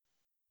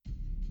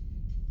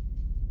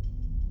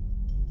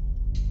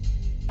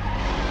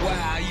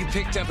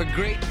picked up a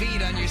great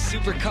beat on your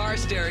supercar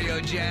stereo,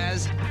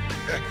 Jazz.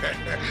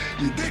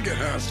 You dig it,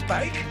 huh,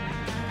 Spike?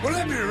 Well,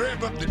 let me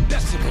rev up the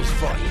decibels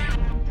for you.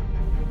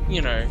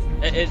 You know,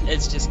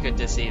 it's just good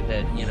to see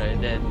that, you know,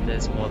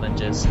 there's more than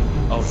just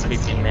old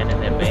creeping men in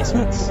their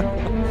basements. I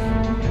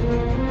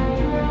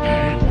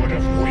would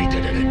have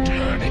waited an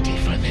eternity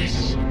for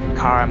this.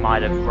 Kara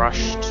might have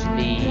rushed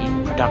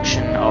the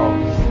production of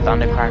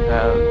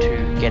Thundercracker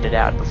to get it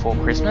out before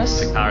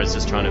Christmas. Kara's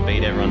just trying to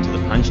beat everyone to the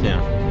punch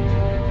now.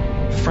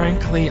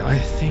 Frankly, I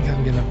think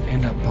I'm going to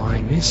end up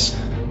buying this.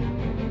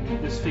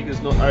 This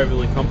figure's not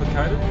overly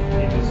complicated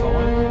in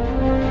design.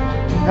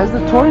 Has the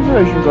toy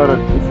version got a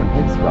different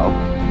head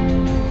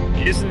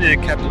sculpt? Isn't there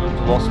a captain of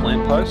the Lost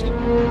Lamppost?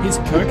 He's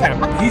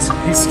co-captain. He's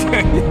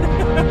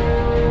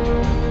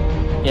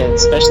Yeah,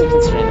 especially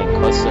considering it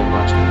costs so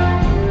much.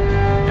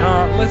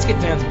 Let's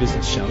get down to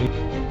business, shall we?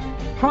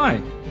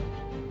 Hi.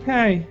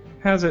 Hey.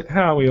 How's it?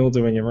 How are we all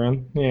doing,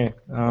 everyone? Yeah.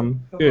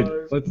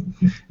 Good.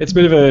 It's a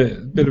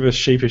bit of a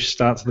sheepish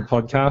start to the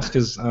podcast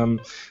because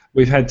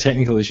we've had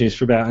technical issues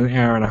for about an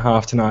hour and a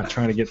half tonight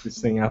trying to get this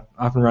thing up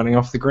and running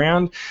off the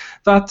ground.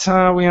 But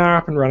we are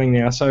up and running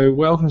now. So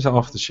welcome to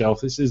Off the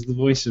Shelf. This is the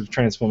voice of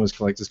Transformers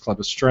Collectors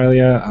Club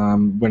Australia.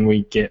 When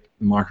we get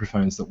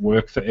microphones that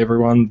work for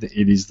everyone,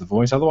 it is the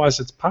voice. Otherwise,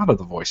 it's part of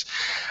the voice.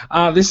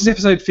 This is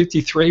episode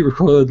 53,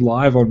 recorded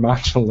live on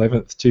March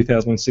 11th,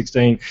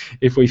 2016.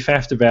 If we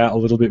faffed about a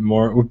little bit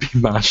more, it would be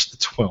March the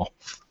 12th.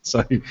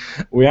 So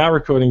we are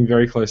recording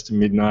very close to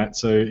midnight,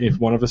 so if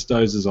one of us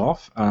dozes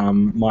off,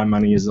 my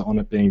money is on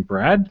it being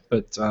Brad,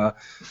 but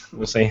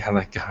we'll see how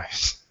that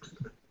goes.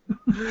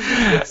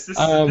 Yes,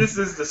 this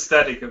is the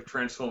static of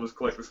Transformers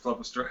Collectors Club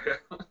Australia.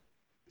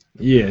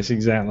 Yes,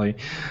 exactly.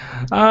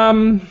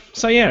 I'm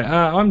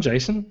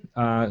Jason.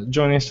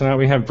 Joining us tonight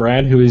we have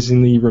Brad, who is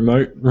in the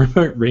remote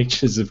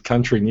reaches of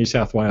country New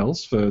South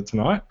Wales for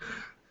tonight.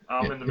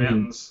 I'm in the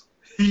mountains.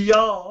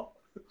 Yeah.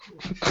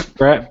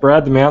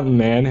 Brad the Mountain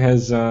Man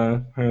has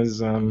gone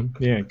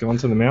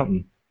to the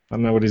mountain. I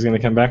don't know what he's going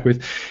to come back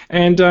with.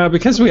 And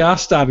because we are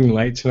starting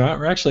late tonight,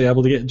 we're actually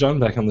able to get John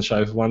back on the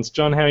show for once.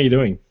 John, how are you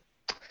doing?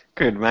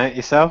 Good, mate.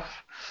 Yourself?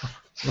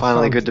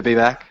 Finally good to be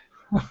back.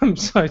 I'm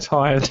so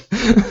tired. We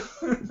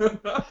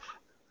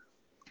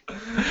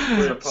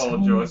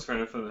apologise for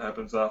anything that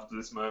happens after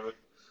this moment.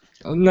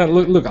 No,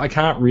 look, I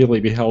can't really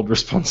be held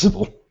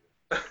responsible.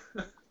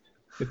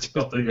 It's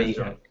just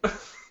John.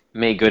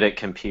 Me good at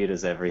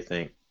computers,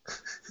 everything.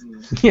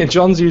 Yeah,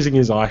 John's using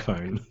his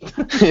iPhone.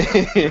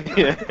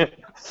 Yeah.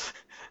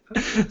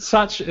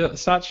 Such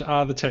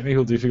are the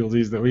technical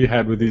difficulties that we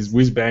had with his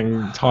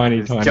whiz-bang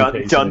tiny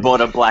PC. John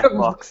bought a black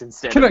box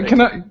instead of a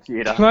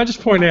computer. Can I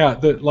just point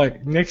out that,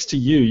 like, next to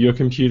you, your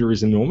computer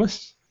is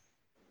enormous?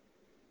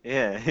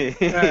 Yeah.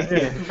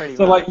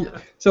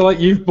 So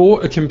you've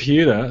bought a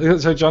computer.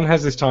 So John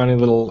has this tiny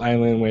little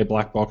Alienware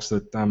black box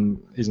that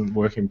isn't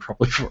working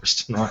properly for us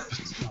tonight,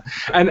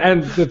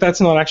 and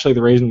that's not actually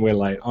the reason we're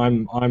late.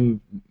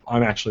 I'm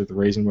actually the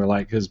reason we're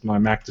late because my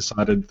Mac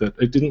decided that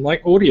it didn't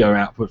like audio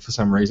output for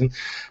some reason.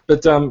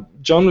 But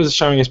John was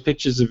showing us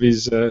pictures of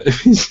his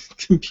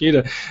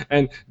computer,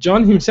 and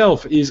John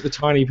himself is a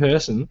tiny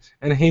person,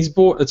 and he's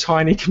bought a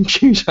tiny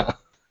computer.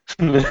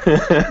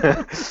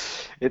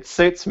 It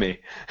suits me.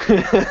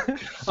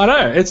 I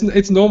know,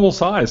 it's normal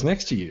size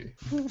next to you.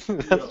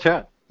 That's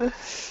right.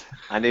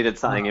 I needed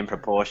something in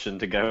proportion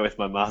to go with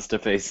my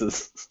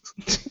masterpieces.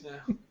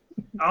 Yeah.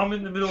 I'm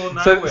in the middle of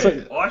nowhere.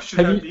 So I should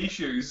have the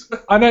issues.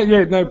 I know.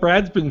 Yeah, no.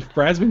 Brad's been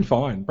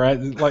fine.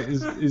 Brad, like,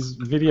 his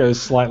video is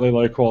slightly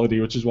low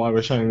quality, which is why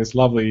we're showing this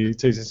lovely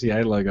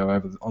TCCA logo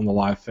over on the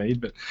live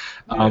feed. But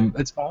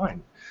it's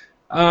fine.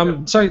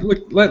 So look,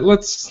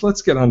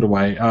 let's get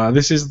underway.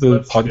 This is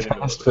the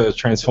podcast for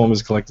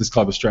Transformers Collectors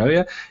Club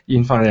Australia. You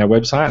can find our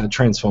website at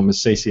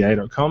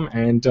transformerscca.com,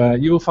 and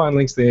you will find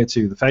links there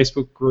to the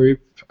Facebook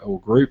group or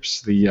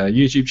groups, the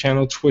YouTube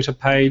channel, Twitter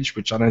page,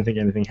 which I don't think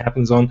anything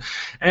happens on,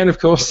 and of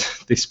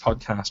course this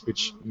podcast,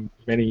 which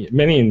many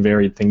and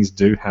varied things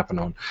do happen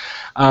on.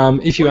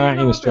 If you are in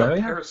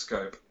Australia,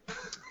 Periscope.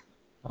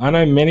 I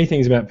know many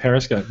things about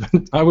Periscope,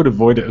 but I would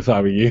avoid it if I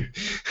were you.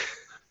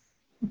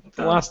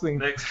 The last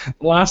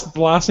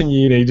thing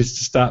you need is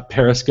to start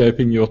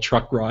periscoping your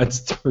truck rides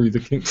through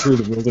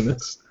the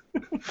wilderness.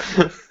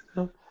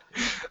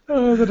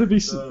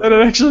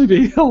 That'd actually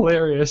be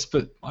hilarious,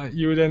 but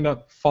you would end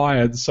up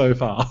fired so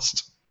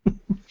fast.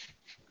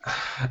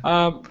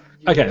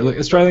 Okay, look,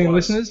 Australian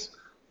listeners,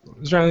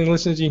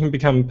 you can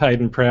become a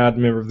paid and proud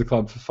member of the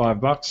club for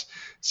 $5.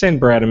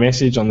 Send Brad a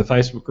message on the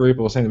Facebook group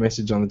or send a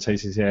message on the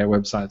TCCA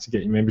website to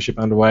get your membership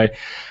underway.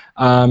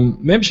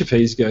 Membership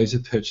fees go to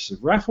purchase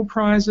of raffle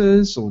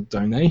prizes or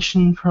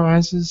donation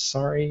prizes,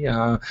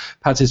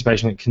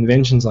 participation at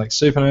conventions like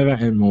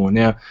Supernova and more.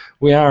 Now,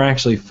 we are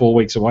actually 4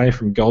 weeks away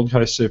from Gold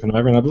Coast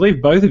Supernova, and I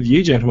believe both of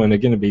you gentlemen are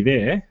going to be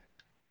there.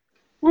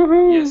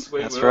 Woohoo! Yes,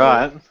 That's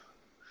right.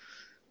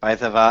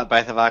 Both of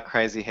our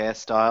crazy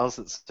hairstyles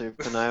at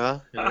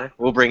Supernova.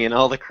 We'll bring in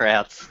all the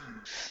crowds.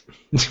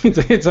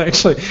 It's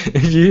actually,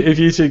 if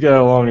you two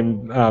go along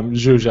and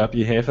zhuzh up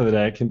your hair for the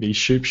day, it can be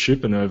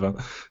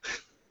Supernova.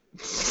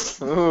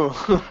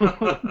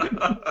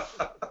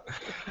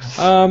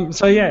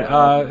 So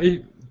yeah,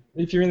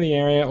 if you're in the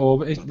area,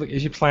 or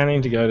if you're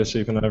planning to go to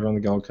Supernova on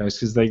the Gold Coast,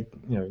 because they,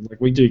 like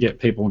we do get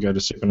people who go to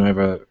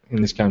Supernova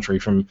in this country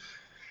from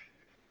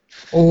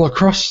all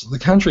across the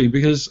country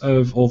because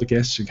of all the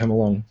guests who come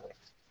along,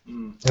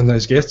 and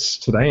those guests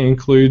today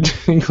include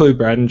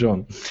Brad and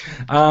John.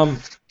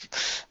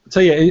 So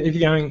yeah, if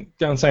you're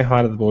go and say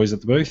hi to the boys at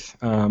the booth.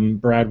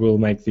 Brad will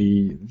make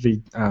the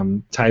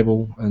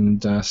table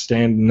and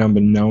stand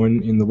number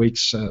known in the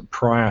weeks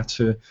prior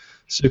to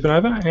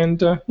Supernova, and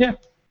yeah,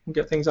 we'll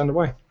get things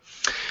underway.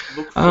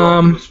 Look for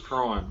Optimus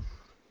Prime.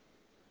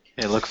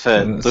 Yeah, look for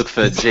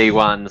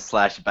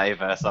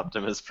G1/Bayverse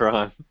Optimus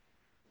Prime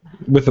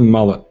with a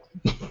mullet.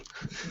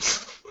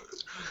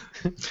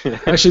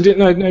 Actually,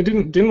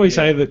 didn't we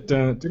say that?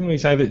 Didn't we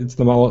say that it's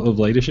the mullet of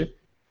leadership?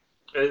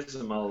 It is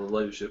the mullet of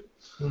leadership.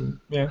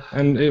 Yeah,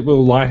 and it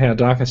will light our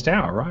darkest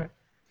hour, right?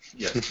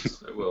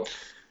 Yes, it will.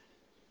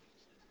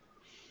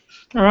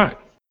 All right.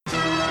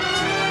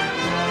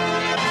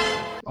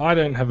 I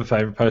don't have a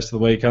favourite post of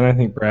the week. I don't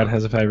think Brad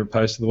has a favourite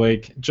post of the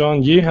week.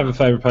 John, you have a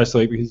favourite post of the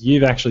week because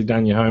you've actually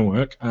done your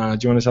homework. Do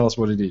you want to tell us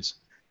what it is?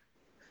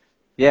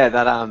 Yeah,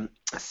 that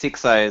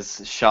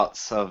Sixo's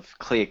shots of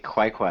clear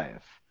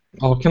Quakewave.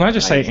 Oh, can I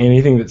just say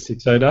anything that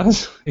Sixo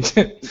does?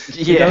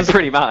 Yeah,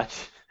 pretty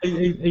much.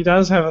 He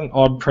does have an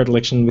odd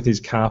predilection with his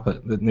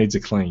carpet that needs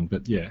a clean,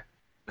 but yeah.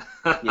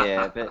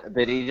 Yeah,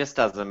 but he just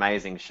does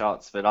amazing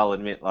shots. But I'll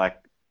admit, like,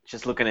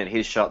 just looking at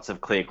his shots of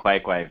clear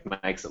Quakewave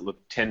makes it look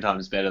 10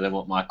 times better than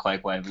what my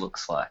Quakewave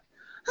looks like.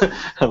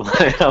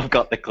 I've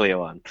got the clear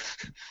one.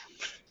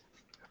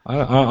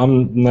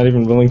 I'm not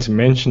even willing to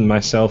mention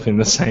myself in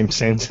the same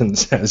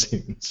sentence as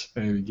him.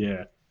 So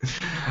yeah.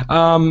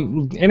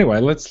 Anyway,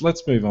 let's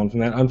move on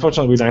from that.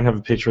 Unfortunately, we don't have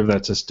a picture of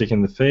that to stick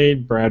in the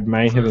feed. Brad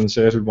may have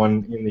inserted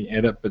one in the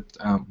edit, but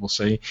we'll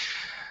see.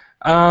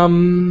 Let's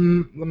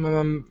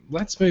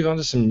move on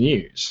to some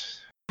news.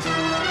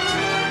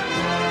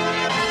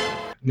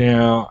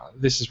 Now,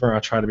 this is where I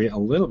try to be a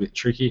little bit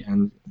tricky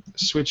and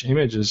switch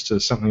images to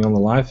something on the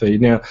live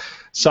feed. Now,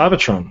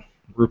 Cybertron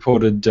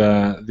reported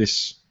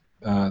this.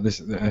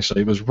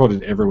 Actually, it was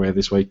reported everywhere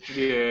this week.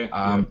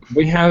 Yeah.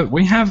 We have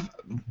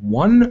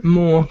one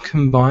more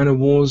Combiner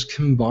Wars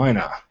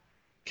Combiner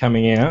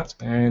coming out,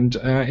 and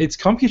it's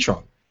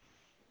Computron.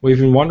 We've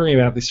been wondering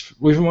about this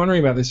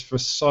for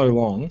so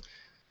long.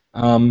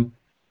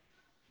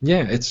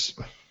 Yeah,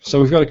 so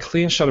we've got a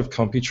clear shot of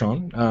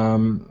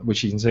Computron,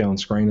 which you can see on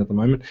screen at the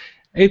moment.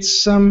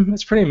 It's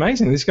pretty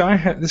amazing. This guy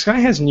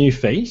has new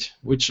feet,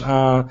 which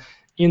are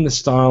in the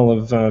style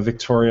of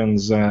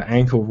Victorion's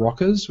ankle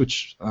rockers,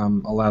 which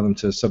allow them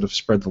to sort of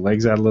spread the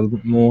legs out a little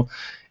bit more.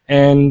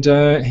 And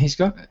he's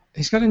got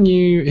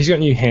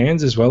new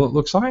hands as well. It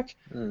looks like,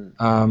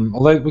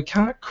 although we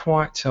can't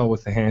quite tell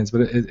with the hands,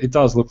 but it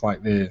does look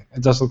like they're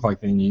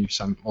new,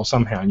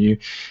 somehow new.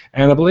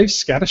 And I believe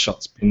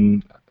Scattershot's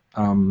been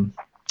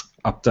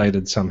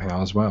updated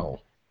somehow as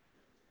well.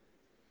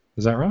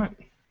 Is that right?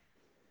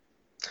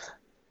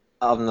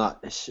 I'm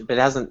not sure, but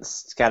hasn't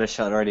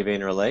Scattershot already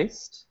been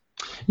released?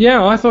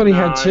 Yeah, I thought he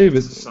had too, but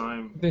it's the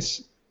same.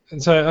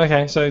 So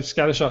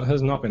Scattershot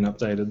has not been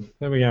updated.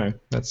 There we go.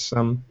 That's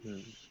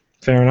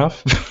fair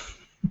enough.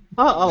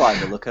 I like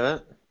the look of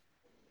it.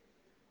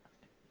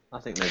 I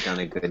think they've done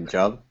a good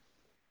job.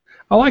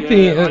 I like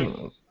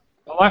the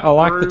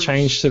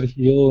change to the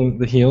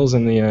heels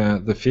and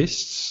the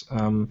fists.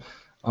 I'm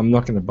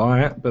not going to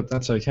buy it, but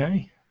that's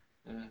okay.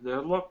 Yeah, they're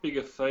a lot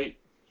bigger feet.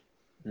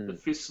 The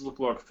fists look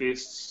like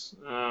fists.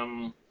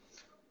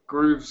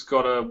 Groove's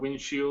got a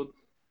windshield,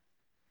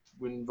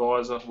 wind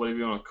visor, whatever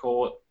you want to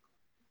call it.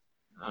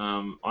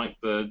 I think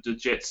the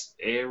Jet's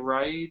air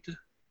raid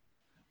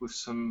with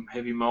some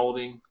heavy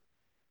moulding.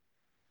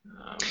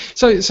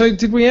 So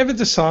did we ever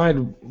decide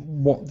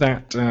what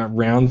that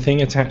round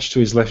thing attached to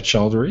his left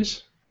shoulder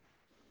is?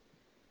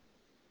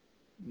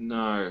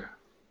 No.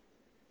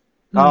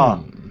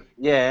 Oh,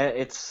 yeah,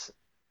 it's...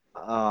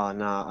 Oh,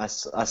 no, I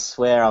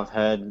swear I've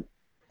heard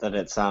that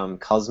it's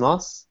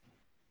Cosmos.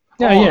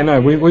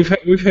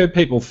 We've heard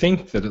people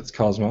think that it's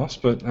Cosmos,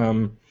 but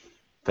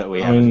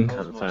we haven't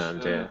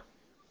confirmed, yeah.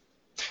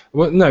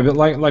 Well, no, but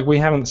like we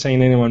haven't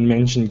seen anyone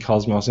mention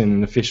Cosmos in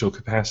an official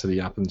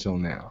capacity up until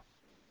now.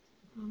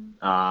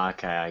 Ah,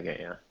 okay, I get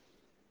you.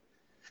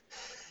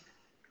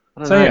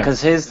 I don't know,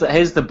 because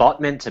who's the bot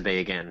meant to be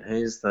again?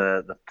 Who's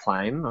the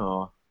plane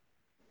or?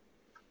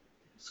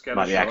 Scattershot.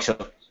 Like the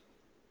actual.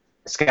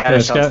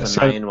 Scattershot's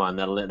the main one.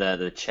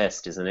 The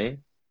chest, isn't he?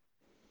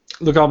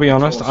 Look, I'll be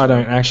honest. I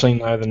don't actually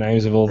know the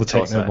names of all the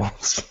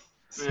Technobots.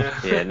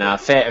 Yeah, no,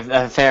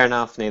 fair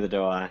enough. Neither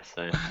do I.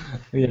 So.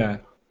 Yeah,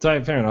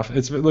 so fair enough.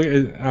 It's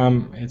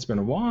been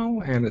a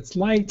while and it's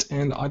late,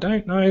 and I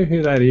don't know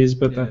who that is,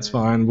 but that's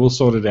fine. We'll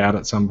sort it out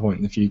at some point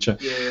in the future.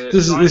 Yeah,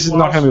 this is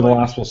not going to be the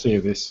last we'll see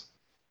of this.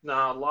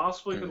 No,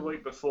 last week or the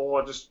week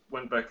before, I just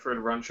went back through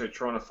the run sheet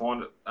trying to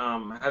find it.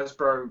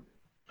 Hasbro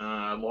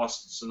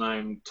licensed the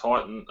name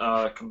Titan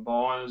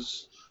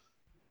Combiners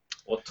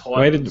or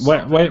Titan.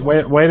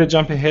 Way to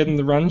jump ahead in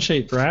the run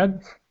sheet,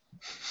 Brad.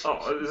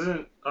 Oh, isn't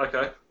it?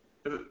 Okay.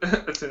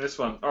 It's in this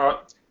one. All right.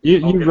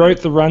 You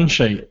wrote the run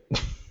sheet.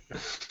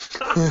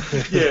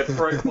 Yeah,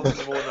 3 o'clock in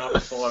the morning after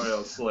 5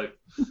 hours sleep.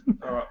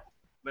 All right.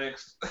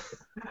 Next.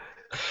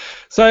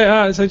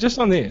 So just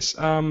on this,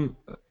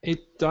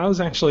 it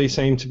does actually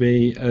seem to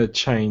be a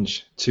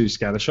change to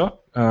Scattershot,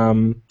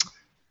 and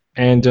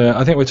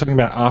I think we're talking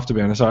about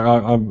Afterburner. So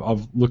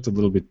I've looked a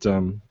little bit.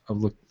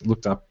 I've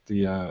looked up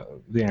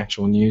the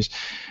actual news.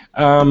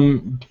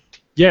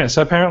 Yeah.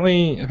 So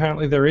apparently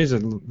there is a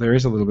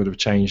little bit of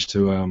change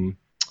to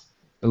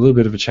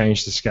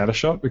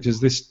Scattershot, because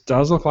this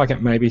does look like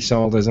it may be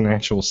sold as an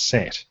actual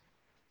set.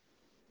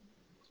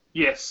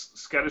 Yes,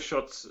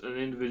 Scattershot's an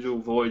individual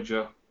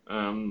Voyager.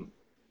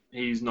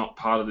 He's not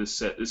part of this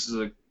set. This is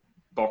a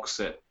box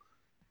set.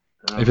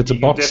 If it's a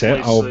box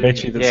set, I'll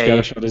bet you that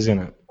Scattershot is in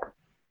it.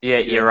 Yeah,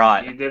 you're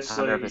right.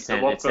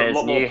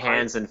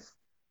 100%.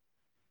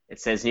 It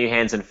says new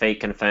hands and feet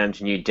confirmed.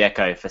 New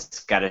deco for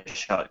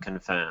Scattershot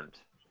confirmed.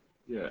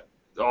 Yeah.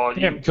 Oh,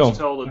 you can just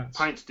tell the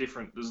paint's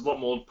different. There's a lot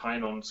more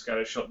paint on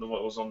Scattershot than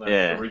what was on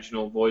that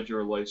original Voyager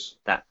release.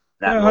 I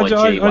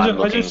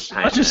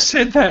just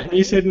said that, and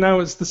you said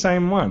no, it's the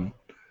same one.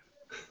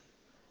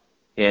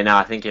 Yeah, no,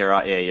 I think you're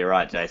right. Yeah, you're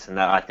right, Jason.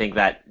 I think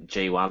that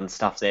G1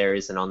 stuff there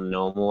isn't on the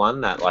normal one.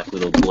 That like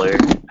little blue,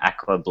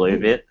 aqua blue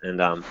bit,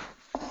 and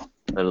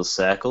little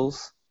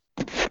circles.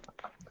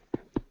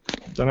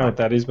 Don't know what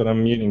that is, but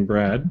I'm muting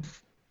Brad.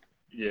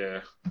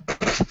 Yeah.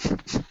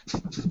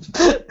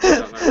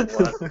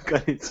 Look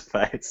at his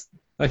face.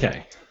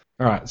 Okay.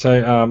 All right.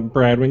 So,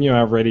 Brad, when you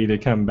are ready to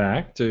come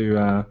back,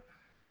 do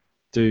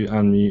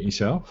unmute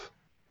yourself.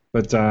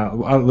 But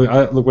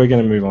look, we're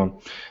going to move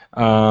on.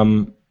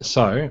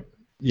 So,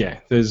 yeah,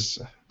 it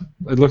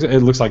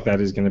looks like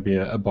that is going to be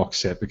a box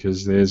set,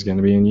 because there's going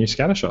to be a new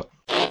Scattershot.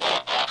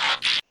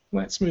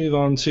 Let's move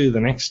on to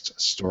the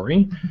next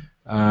story,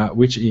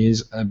 which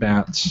is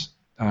about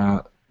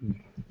the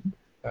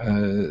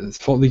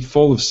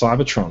fall of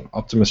Cybertron,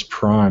 Optimus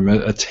Prime,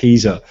 a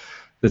teaser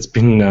that's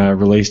been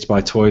released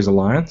by Toys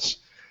Alliance.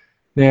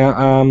 Now,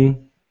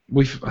 I'm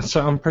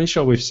pretty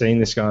sure we've seen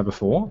this guy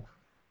before.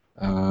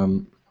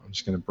 I'm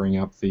just going to bring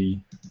up the.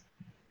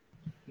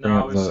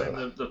 No, we've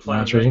seen the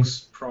Planet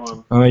X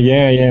Prime. Oh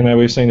yeah, no,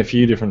 we've seen a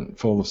few different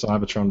Fall of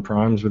Cybertron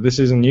Primes, but this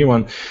is a new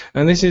one,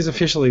 and this is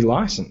officially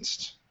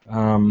licensed.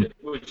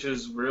 Which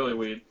is really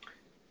weird.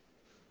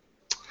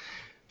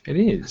 It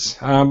is,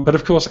 but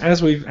of course,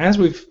 as we've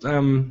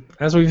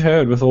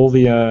heard with all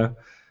the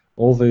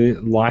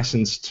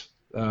licensed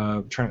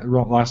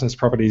licensed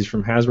properties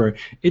from Hasbro,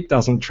 it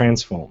doesn't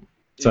transform.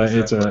 So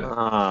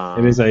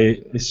exactly. It is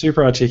a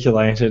super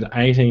articulated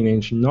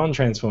 18-inch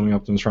non-transforming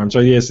Optimus Prime. So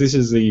yes, this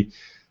is the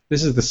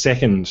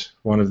second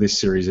one of this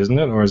series, isn't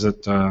it? Or is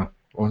it?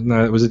 Or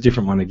no, it was a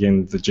different one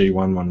again, the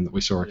G1 one that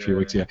we saw a few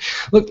weeks ago.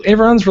 Look,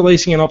 everyone's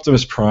releasing an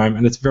Optimus Prime,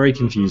 and it's very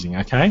confusing.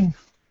 Okay.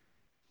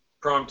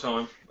 Prime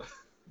time.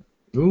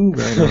 Ooh,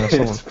 very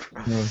nice.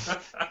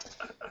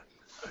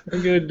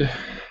 Very good.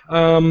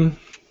 So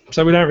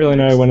we don't really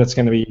know when it's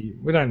going to be.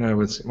 We don't know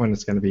when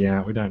it's going to be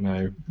out. We don't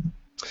know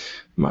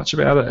much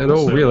about it at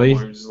all, really.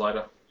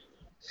 Later.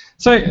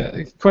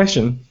 So,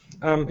 question: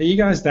 are you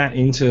guys that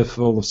into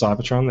Fall of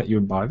Cybertron that you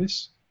would buy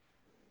this?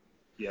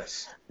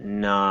 Yes.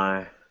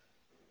 No.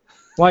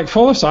 Like,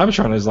 Fall of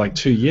Cybertron is like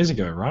 2 years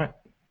ago, right?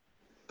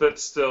 But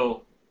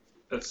still,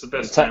 it's the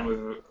best game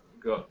we've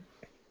got.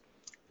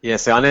 Yeah,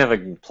 so I never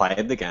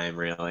played the game,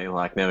 really.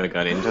 Like, never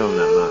got into them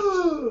that much.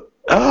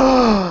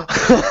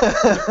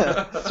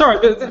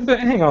 Sorry, but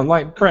hang on,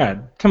 like,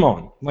 Brad, come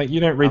on. Like, you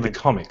don't read the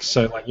comics,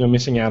 so, like, you're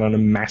missing out on a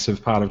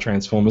massive part of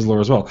Transformers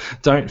lore as well.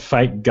 Don't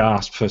fake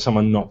gasp for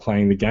someone not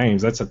playing the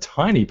games. That's a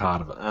tiny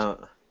part of it.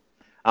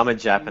 I'm a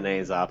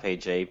Japanese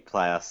RPG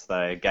player,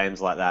 so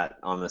games like that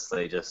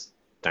honestly just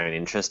don't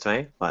interest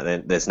me.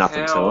 Like, there's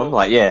nothing to them.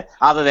 Like, yeah,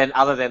 other than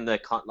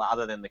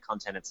the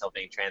content itself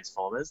being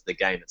Transformers, the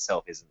game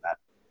itself isn't that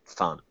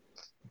fun.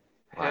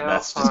 Like,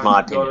 that's just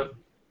my opinion.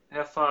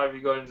 How far have you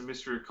got into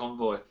Mystery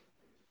Convoy?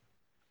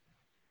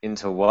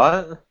 Into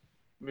what?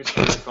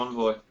 Mystery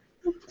Convoy.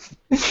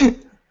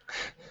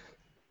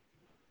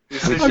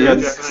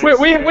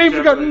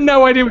 We've got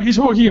no idea what you're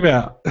talking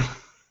about.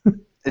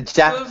 The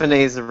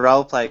Japanese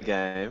roleplay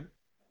game.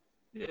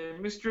 Yeah,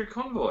 Mystery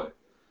Convoy.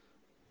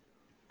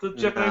 The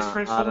Japanese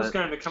Transformers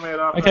game that come out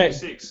after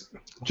 '86.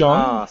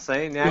 John. Oh,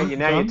 see, now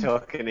you're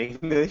talking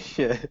English.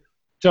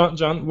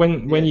 John,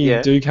 when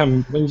you do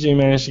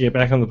manage to get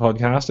back on the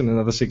podcast in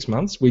another 6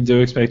 months, we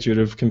do expect you to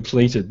have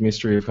completed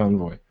Mystery of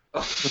Convoy.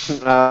 All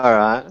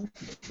right.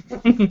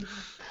 You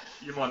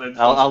might need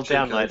I'll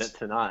download it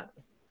tonight.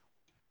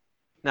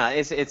 No,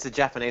 it's a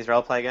Japanese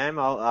roleplay game.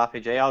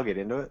 RPG. I'll get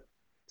into it.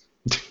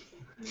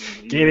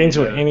 Get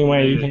into it any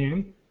way you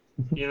can.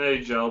 You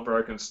need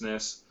jailbroken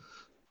SNES.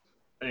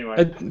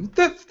 Anyway.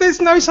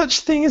 There's no such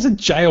thing as a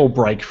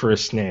jailbreak for a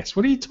SNES.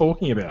 What are you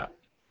talking about?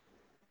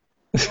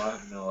 I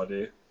have no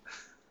idea.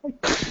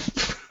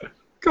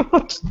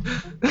 God.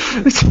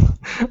 I'm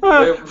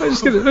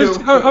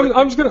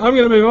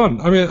gonna move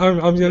on.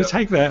 I'm gonna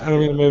take that and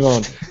I'm gonna move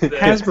on.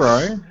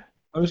 Hasbro.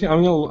 I'm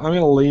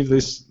gonna leave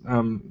this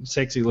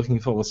sexy looking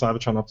full of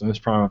Cybertron Optimus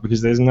Prime up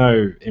because there's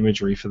no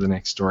imagery for the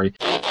next story.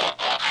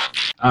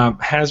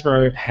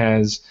 Hasbro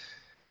has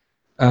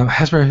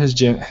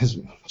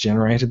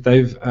generated.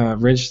 They've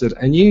registered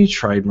a new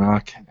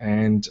trademark,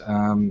 and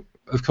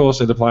of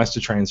course it applies to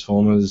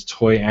Transformers,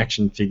 toy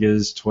action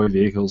figures, toy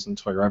vehicles, and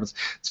toy robots.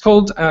 It's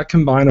called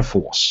Combiner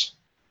Force.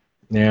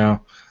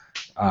 Now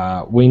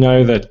we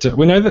know that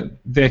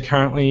they're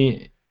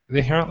currently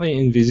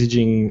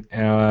envisaging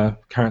our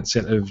current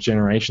set of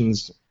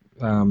generations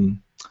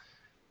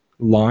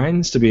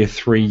lines to be a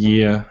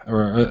 3-year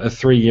or a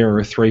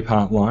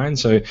 3-part line.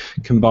 So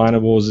Combiner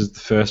Wars is the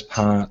first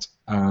part,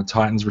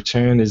 Titan's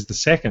Return is the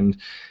second,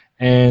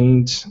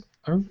 and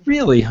I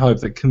really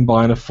hope that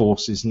Combiner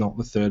Force is not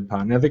the third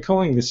part. Now they're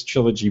calling this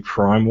trilogy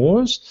Prime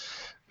Wars,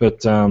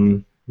 but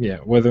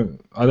whether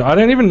I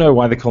don't even know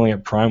why they're calling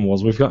it Prime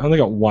Wars. We've only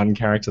got one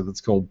character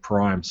that's called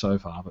Prime so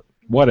far, but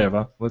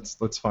whatever.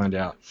 Let's find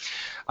out.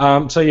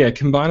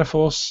 Combiner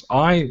Force.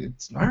 I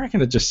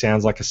reckon it just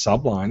sounds like a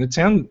subline. It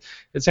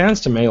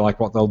sounds to me like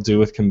what they'll do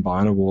with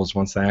Combiner Wars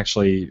once they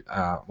actually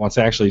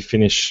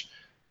finish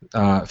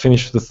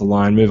with the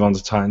line, move on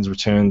to Titan's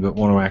Return, but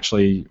want to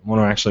actually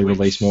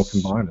release more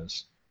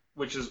combiners.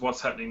 Which is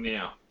what's happening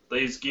now.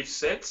 These gift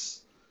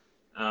sets.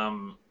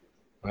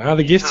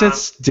 The gift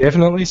sets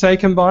definitely say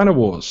Combiner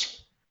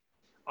Wars.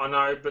 I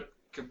know, but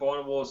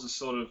Combiner Wars is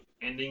sort of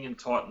ending and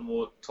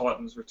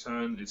Titan's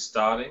Return is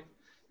starting.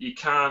 You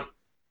can't,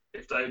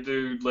 if they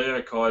do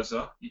Leo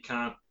Kaiser, you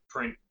can't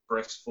print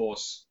Breast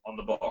Force on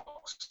the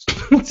box.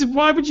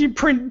 Why would you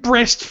print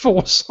Breast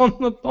Force on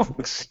the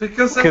box?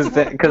 Because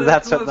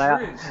that's what they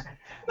are.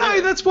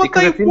 No, that's what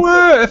they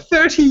were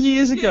 30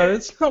 years ago.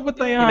 It's not what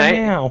they are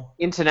now.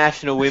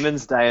 International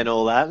Women's Day and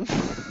all that.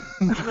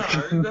 No,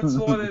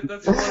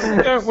 that's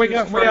why. We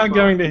are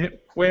going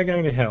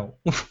to hell.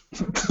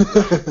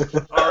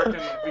 I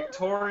reckon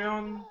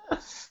Victorion,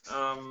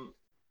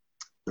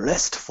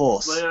 Breast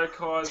Force, Leo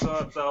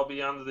Kaiser, they'll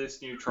be under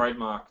this new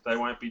trademark. They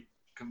won't be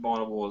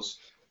Combiner Wars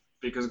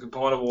because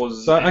Combiner Wars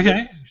is.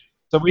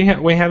 So we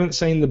haven't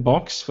seen the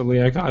box for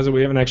Leo Kaiser.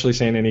 We haven't actually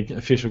seen any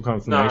official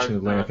confirmation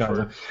of Leo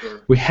Kaiser.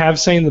 True. We have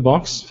seen the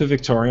box for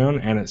Victorion,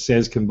 and it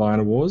says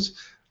Combiner Wars.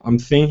 I'm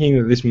thinking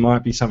that this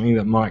might be something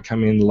that might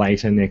come in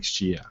later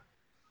next year.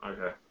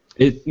 Okay.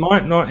 It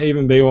might not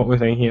even be what we're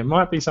thinking. It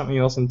might be something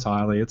else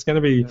entirely. It's going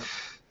to be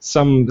there's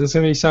going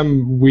to be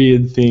some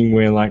weird thing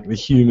where like the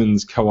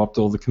humans co-opt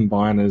all the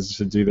combiners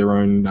to do their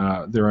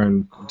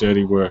own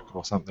dirty work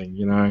or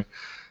something,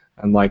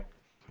 and like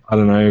I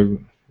don't know.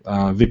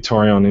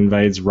 Victorion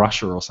invades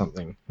Russia or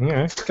something.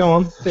 Yeah, go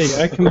on. There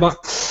you go.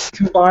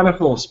 Combiner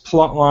Force,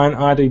 plotline,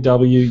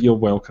 IDW, you're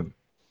welcome.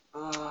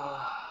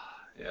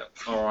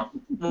 Alright.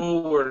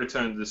 We'll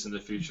return to this in the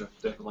future,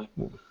 definitely.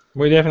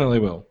 We definitely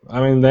will.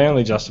 I mean, they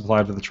only just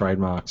applied for the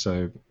trademark,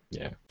 so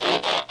yeah.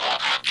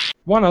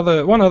 One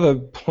other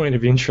point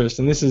of interest,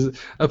 and this is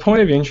a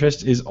point of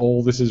interest, is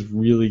all this is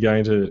really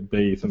going to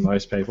be for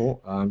most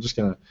people. I'm just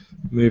going to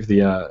move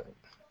the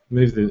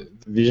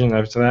vision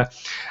over to that.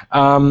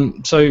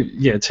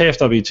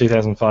 TFW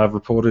 2005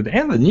 reported,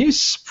 and the news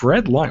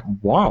spread like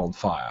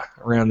wildfire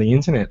around the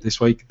internet this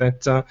week,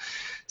 that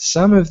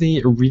some of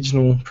the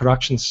original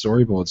production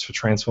storyboards for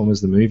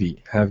Transformers the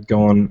movie are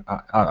going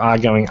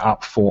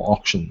up for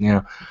auction.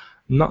 Now,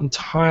 I'm not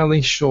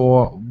entirely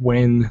sure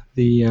when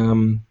the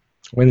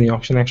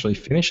auction actually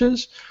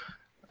finishes,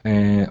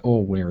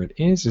 or where it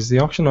is. Is the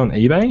auction on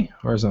eBay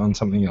or is it on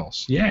something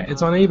else? Yeah,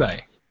 it's on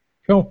eBay.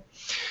 Cool.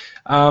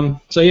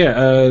 It's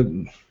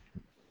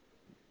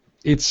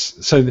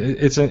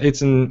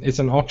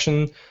an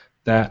auction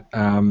that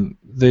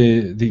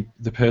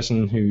the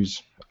person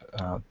who's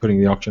putting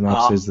the auction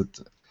up says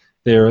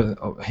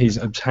that he's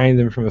obtained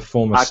them from a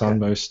former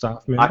Sunbow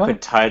staff member. I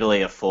could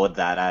totally afford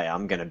that.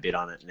 I'm going to bid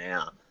on it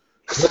now.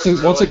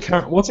 What's it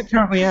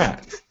currently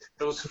at?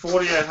 It was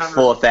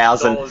 $4,800.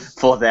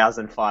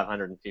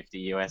 $4,550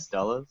 US.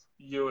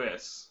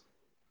 US.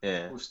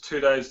 Yeah. It was 2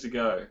 days to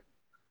go.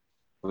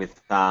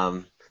 With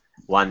 1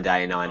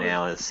 day, 9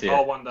 hours. Yeah.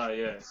 Oh, 1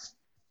 day, yeah.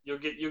 You'll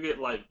get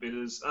late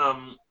bidders.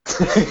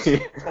 This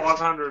is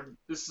 500.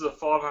 This is a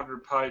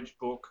 500-page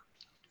book.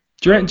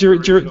 Do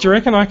you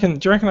reckon I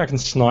can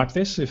snipe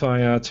this if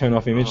I turn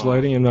off image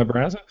loading in my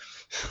browser?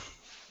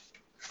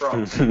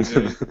 Probably.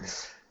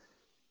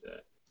 Yeah.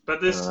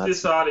 But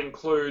this art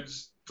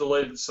includes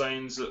deleted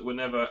scenes that were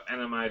never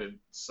animated.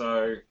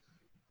 So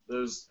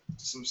there's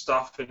some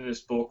stuff in this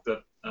book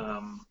that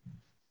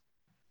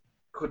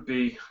could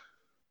be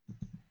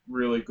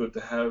really good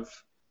to have.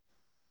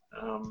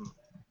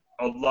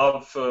 I'd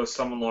love for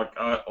someone like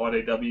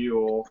IDW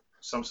or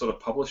some sort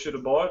of publisher to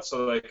buy it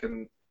so they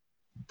can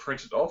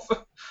print it off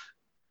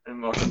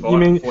and I can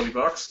buy it for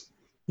 $40.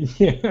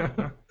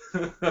 Yeah.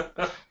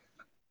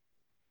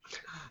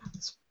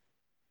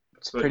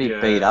 It's pretty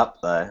beat up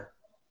though.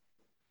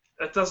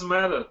 It doesn't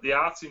matter. The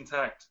art's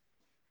intact.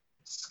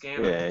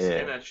 Scan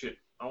that shit.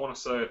 I want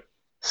to see it.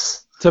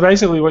 So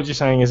basically, what you're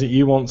saying is that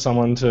you want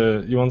someone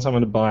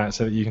to buy it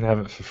so that you can have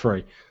it for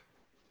free.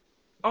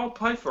 I'll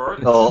pay for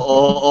it.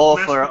 Or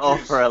Mass for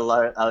produced.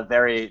 a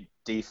very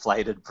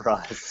deflated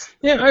price.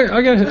 Yeah,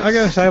 I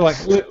gotta say,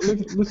 like,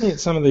 looking at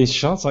some of these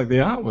shots, like the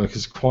artwork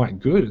is quite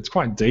good. It's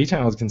quite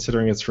detailed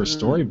considering it's for a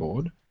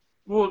storyboard.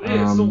 Well,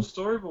 yeah, it's all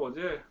storyboard,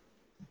 yeah.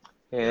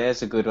 Yeah,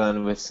 there's a good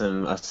one with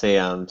some. I see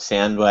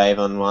Soundwave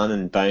on one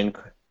and Bone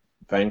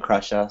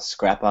Crusher,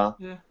 Scrapper,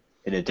 Yeah.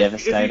 and a If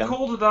Devastator. you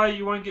call today,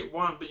 you won't get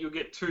one, but you'll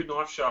get 2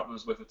 knife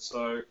sharpeners with it.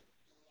 So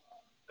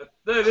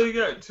there you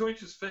go, 2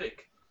 inches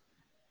thick,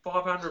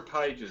 500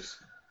 pages.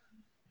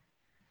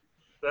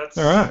 That's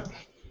All right.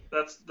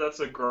 That's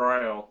a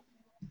grail.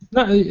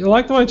 No, I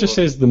like the way it just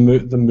says the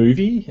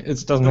movie.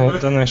 It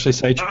doesn't actually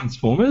say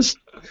Transformers.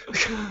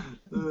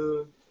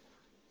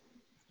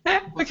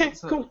 Yeah, okay,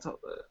 cool.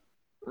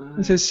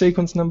 It says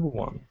sequence number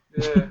 1.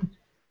 Yeah.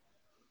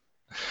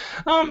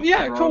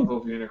 Yeah, Rise cool.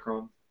 of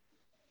Unicron.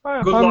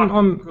 Well,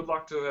 Good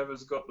luck to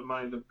whoever's got the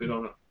money to bid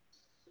on it.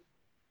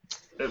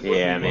 It would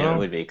Yeah, I be mean, a it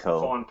would be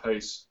cool. fine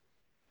piece.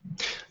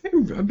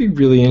 I'd be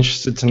really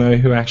interested to know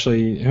who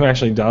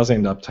actually does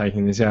end up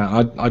taking this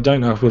out. I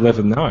don't know if we'll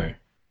ever know.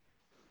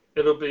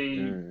 It'll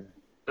be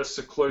a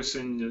secluse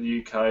in the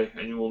UK,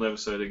 and you will never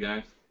see it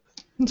again.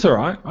 It's all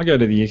right. I go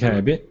to the UK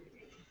a bit.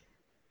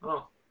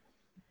 Oh.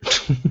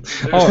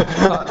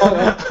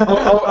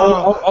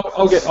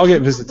 I'll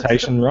get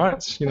visitation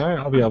rights. You know,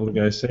 I'll be able to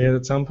go see it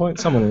at some point.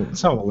 Someone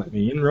will let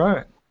me in,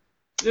 right?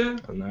 Yeah.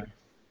 I don't know.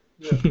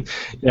 Yeah.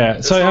 Yeah.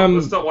 It's So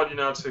it's not what you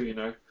know until you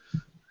know.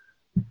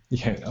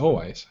 Yeah,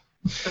 always.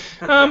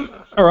 All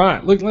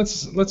right. Look,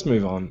 let's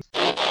move on.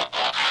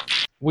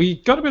 We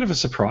got a bit of a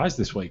surprise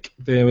this week.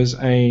 There was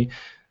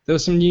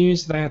some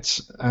news that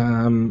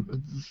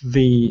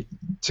the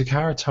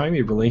Takara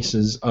Tomy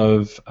releases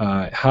of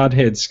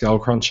Hardhead,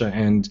 Skullcruncher,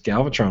 and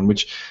Galvatron,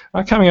 which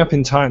are coming up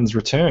in Titan's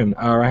Return,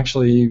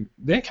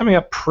 they're coming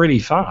up pretty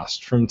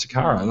fast from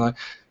Takara.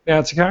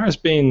 Now Takara's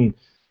been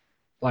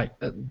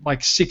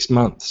like 6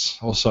 months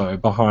or so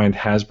behind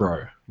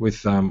Hasbro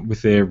with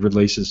their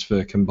releases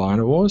for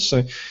Combiner Wars,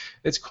 so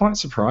it's quite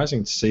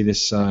surprising to see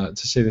this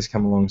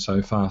come along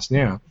so fast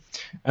now.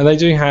 And they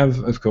do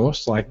have, of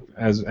course, like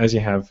as you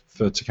have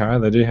for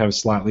Takara, they do have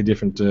slightly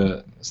different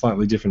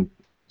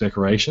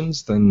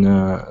decorations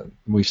than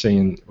we see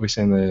in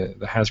the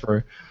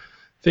Hasbro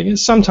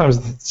figures.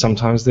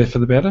 Sometimes they're for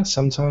the better,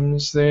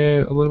 sometimes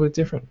they're a little bit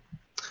different.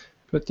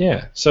 But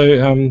yeah,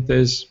 so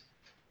there's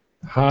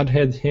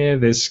Hardhead here,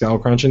 there's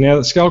Skullcruncher. Now,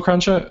 the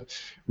Skullcruncher,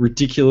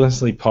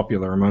 ridiculously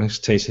popular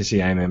amongst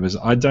TCCA members.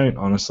 I don't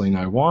honestly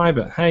know why,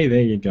 but hey,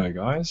 there you go,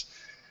 guys.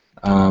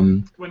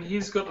 When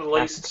he's got the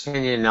least,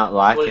 Can you not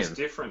like least him?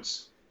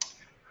 difference.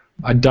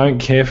 I don't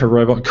care for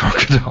robot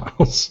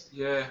crocodiles.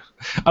 Yeah.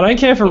 I don't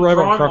care for The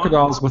robot prime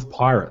crocodiles with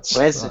pirates.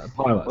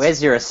 Pilots.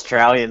 Where's your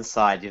Australian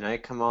side? You know,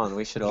 come on,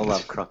 we should all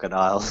love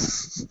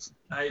crocodiles.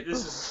 Hey,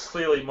 this is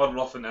clearly modelled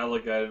off an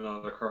alligator,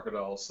 not a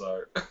crocodile,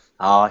 so.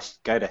 Oh,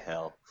 go to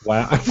hell.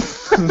 Wow.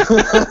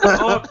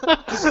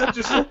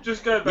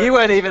 Just go back. You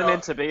weren't even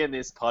meant to be in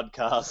this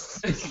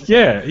podcast.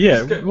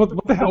 Yeah.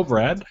 What the hell,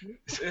 Brad?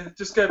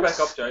 Just go back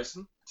up,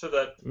 Jason, to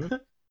that.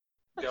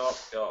 Go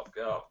up.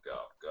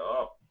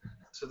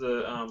 To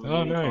the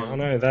Oh no, I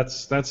know.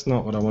 That's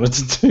not what I wanted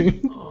to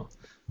do. Oh,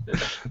 yeah.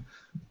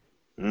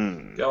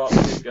 Go up,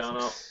 keep going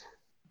up.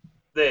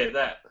 There,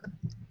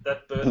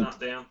 that bird nut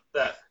down.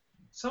 That.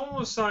 Someone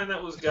was saying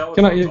that was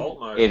Galvatron's alt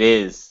mode. It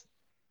is.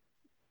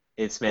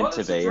 It's meant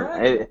to be.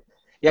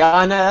 Yeah,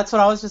 I know. That's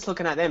what I was just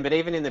looking at then. But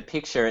even in the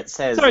picture, it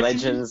says Sorry,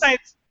 Legends. did you say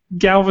it's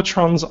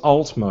Galvatron's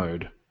alt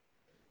mode.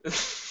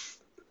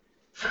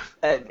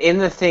 In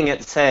the thing,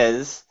 it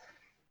says,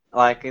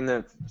 like in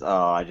the.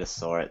 Oh, I just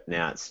saw it.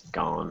 Now it's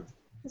gone.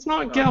 It's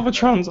not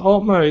Galvatron's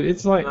alt mode.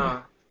 It's like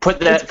put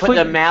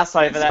the mouse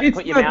over that.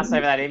 Put your mouse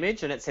over that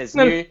image, and it says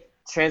new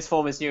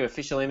Transformers new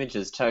official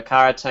images.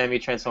 Takara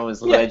Tomy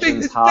Transformers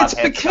Legends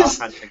Hardhead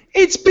Skullcruncher.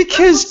 It's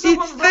because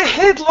it's the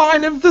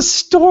headline of the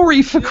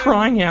story, for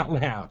crying out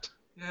loud.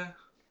 Yeah.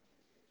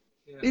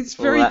 It's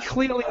very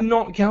clearly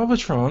not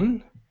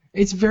Galvatron.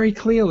 It's very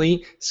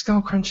clearly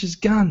Skullcruncher's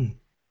gun.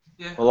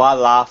 Yeah. Well, I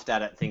laughed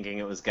at it thinking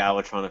it was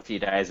Galvatron a few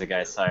days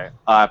ago, so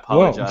I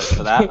apologise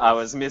for that. I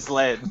was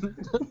misled.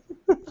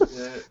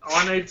 Yeah.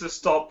 I need to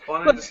stop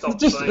saying this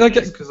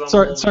because I'm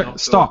sorry, warming up to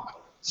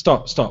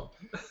stop.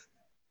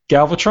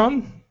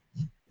 Galvatron?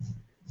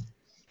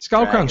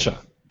 Skullcruncher.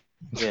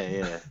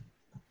 Yeah.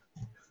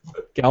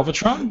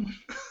 Galvatron?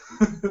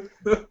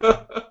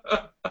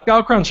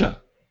 Skullcruncher.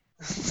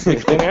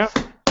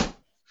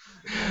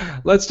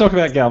 Let's talk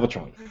about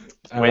Galvatron.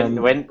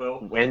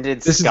 When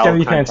did this is gonna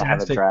be Skullcruncher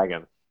have a fantastic.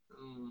 dragon?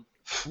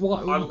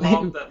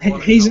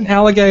 He's an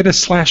alligator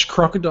 /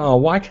 crocodile.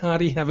 Why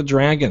can't he have a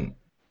dragon?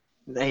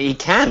 He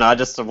can. I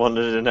just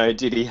wanted to know,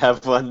 did he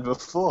have one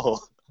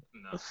before?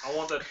 No, I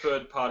want that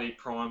third-party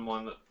Prime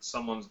one that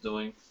someone's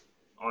doing.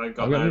 I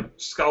got Okay. no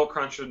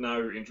Skullcruncher,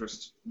 no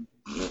interest.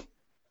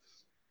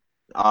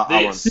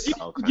 I want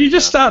Did you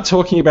just start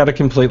talking about a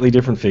completely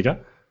different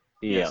figure?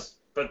 Yeah.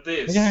 But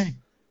this, Okay.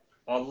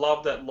 I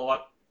love that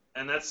light,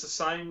 and that's the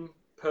same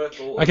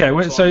purple.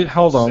 Okay, so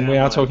hold on. We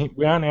are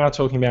Soundwave. now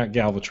talking about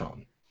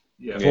Galvatron.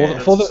 Yeah,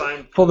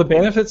 For the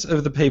benefits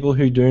of the people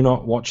who do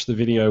not watch the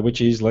video,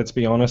 which is, let's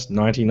be honest,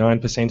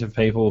 99% of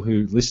people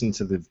who listen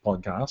to the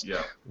podcast,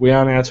 we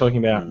are now talking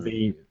about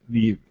the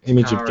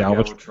image of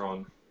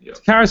Galvatron. Yeah.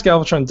 Takara's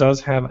Galvatron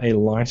does have a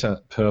lighter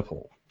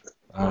purple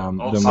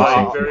than I'll what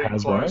say we very see from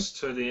Hasbro. close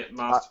to the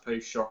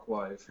Masterpiece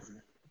Shockwave.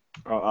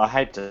 I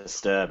hate to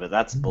stir, but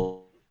that's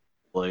blue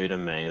to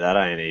me. That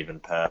ain't even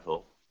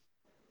purple.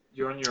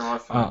 You're on your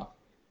iPhone.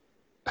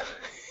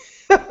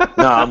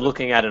 No, I'm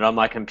looking at it on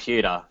my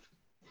computer.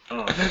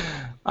 No,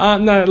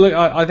 look,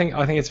 I think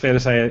it's fair to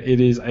say it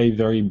is a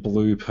very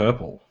blue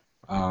purple.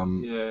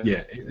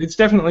 Yeah, it's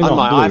definitely on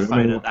not my blue.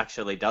 iPhone, it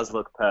actually does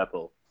look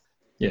purple.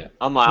 Yeah.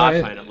 On my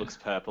iPhone, it looks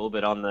purple,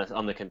 but on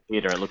the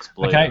computer, it looks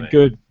blue. Okay,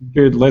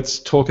 good. Let's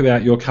talk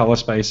about your color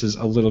spaces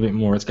a little bit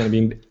more. It's going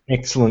to be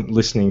excellent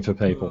listening for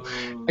people.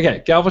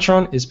 Okay,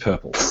 Galvatron is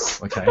purple.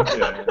 Okay.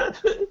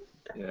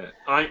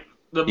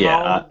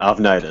 I've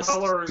noticed.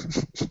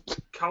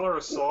 Color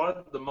aside,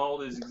 the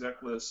mold is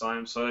exactly the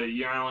same. So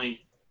you're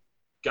only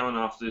going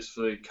after this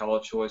for the color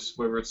choice,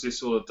 whether it's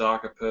this or the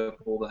darker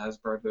purple, the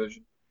Hasbro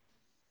version.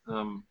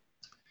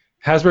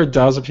 Hasbro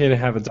does appear to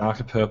have a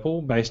darker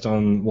purple based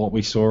on what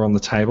we saw on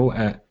the table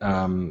at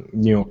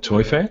New York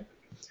Toy Fair.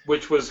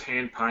 Which was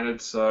hand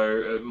painted,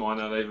 so it might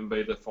not even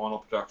be the final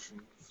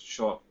production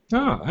shot.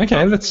 Oh,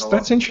 okay,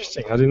 that's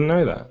interesting. I didn't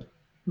know that.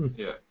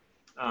 Yeah.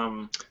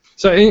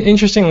 So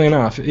interestingly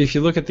enough, if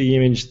you look at the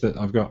image that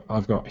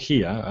I've got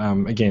here,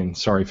 again,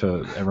 sorry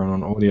for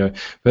everyone on audio,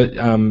 but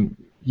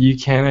you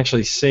can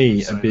actually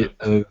see a bit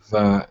of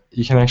a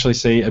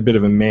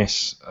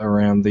mess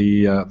around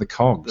the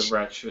cogs. The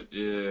ratchet,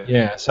 yeah.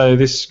 Yeah, so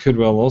this could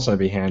well also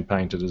be hand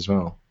painted as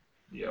well.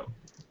 Yeah.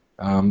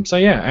 So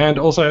yeah, and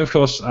also of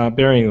course,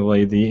 bearing the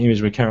lead, the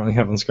image we currently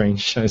have on screen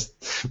shows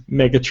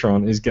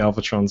Megatron is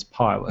Galvatron's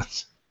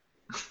pilot.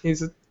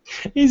 He's a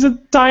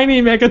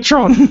tiny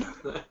Megatron.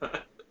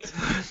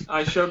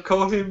 I shall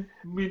call him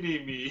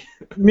Mini-Me.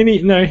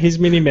 He's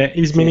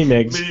Mini-Megs.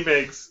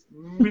 Mini-Megs.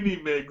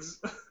 Mini-Megs.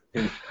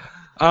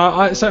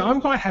 So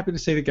I'm quite happy to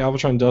see that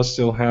Galvatron does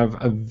still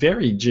have a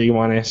very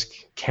G1-esque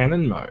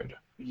cannon mode.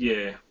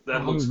 Yeah,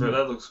 that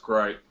looks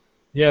great.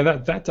 Yeah,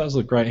 that does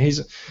look great.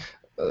 He's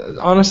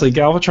honestly,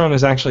 Galvatron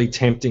is actually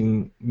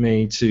tempting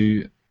me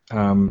to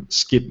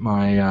skip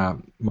my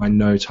my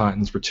No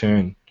Titans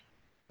Return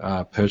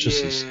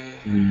purchases,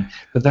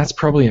 but that's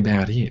probably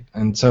about it.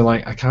 And so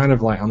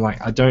I'm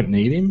like I don't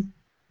need him,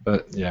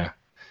 but yeah.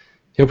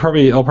 I'll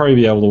probably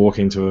be able to walk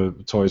into a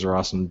Toys R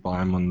Us and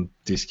buy him on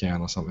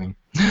discount or something.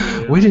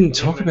 Yeah, we didn't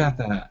talk about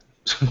that.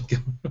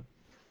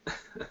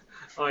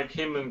 Like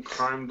him and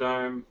Chrome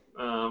Dome,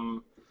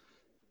 I'm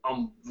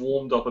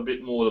warmed up a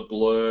bit more to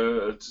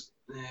Blur.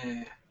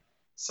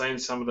 Seeing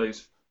some of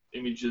these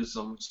images,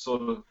 I'm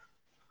sort of,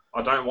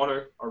 I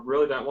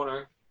really don't want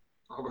to.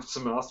 I've got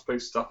some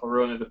Masterpiece stuff I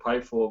really need to pay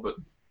for, but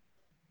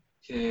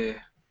yeah,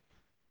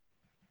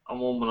 I'm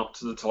warming up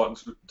to the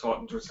Titans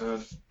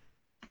Return.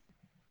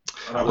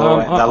 They'll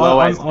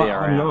always be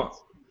around.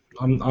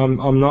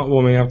 I'm not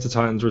warming up to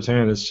Titans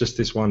Return. It's just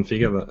this one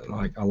figure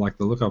that I like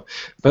the look of.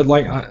 But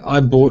I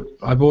bought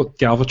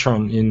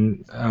Galvatron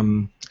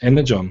in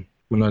Energon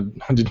when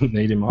I didn't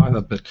need him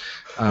either. But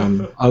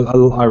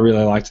I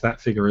really liked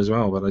that figure as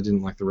well. But I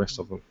didn't like the rest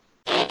of them.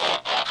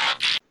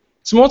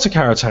 Some more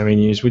Takara Tomy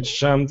news, which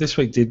this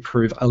week did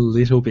prove a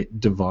little bit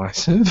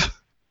divisive.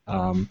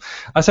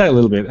 I say a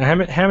little bit.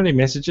 How many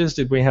messages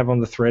did we have on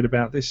the thread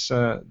about this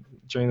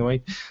during the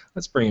week?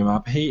 Let's bring him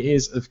up. He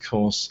is, of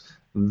course,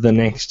 the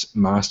next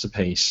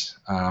Masterpiece,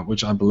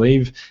 which I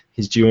believe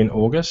is due in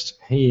August.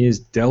 He is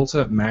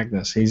Delta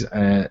Magnus. He's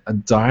a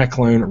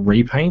Diaclone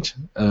repaint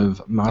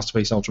of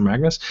Masterpiece Ultra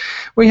Magnus.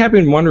 We have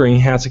been wondering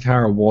how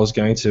Takara was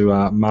going to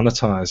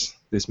monetize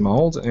this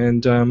mold,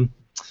 and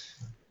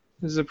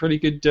this is a pretty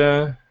good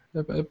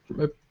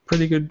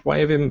pretty good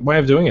way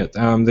of doing it.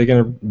 They're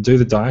going to do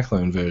the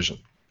Diaclone version,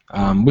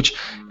 which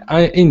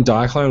in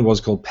Diaclone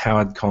was called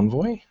Powered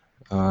Convoy.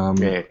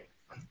 And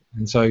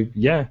so,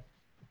 yeah.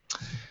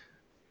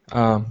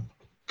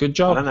 Good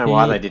job. I don't know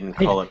why they didn't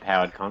call it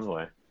Powered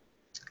Convoy.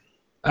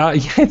 Yeah,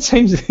 it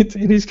seems it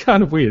is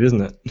kind of weird,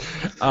 isn't it?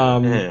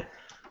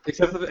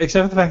 Except for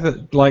the fact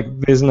that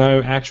there's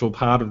no actual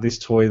part of this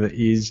toy that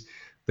is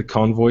the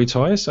Convoy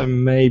toy, so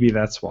maybe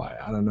that's why.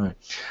 I don't know.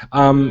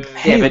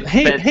 He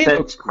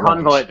looks great.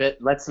 Convoy, but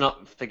let's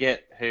not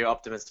forget who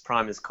Optimus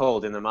Prime is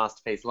called in the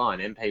Masterpiece line.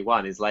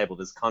 MP1 is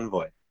labelled as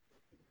Convoy.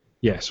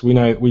 Yes, we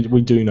know.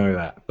 We do know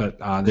that, but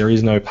there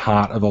is no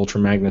part of Ultra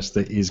Magnus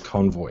that is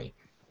Convoy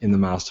in the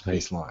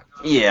Masterpiece line.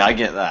 Yeah, I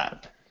get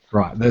that.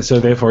 Right. So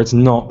therefore, it's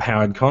not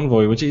Powered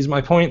Convoy, which is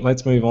my point.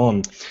 Let's move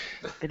on.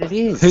 But it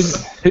is.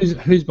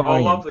 Who's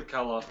buying? I love the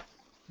colour.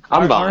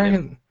 I'm buying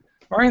it.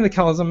 Buying the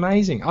colour's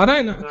amazing. I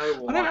don't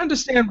know. I don't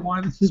understand why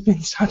this has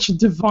been such a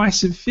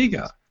divisive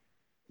figure.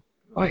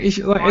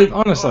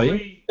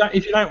 Honestly,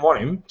 if you don't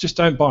want him, just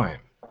don't buy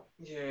him.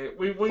 Yeah,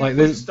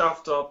 we've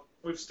stuffed up.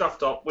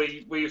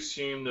 We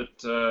assume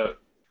that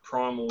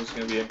Primal is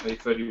going to be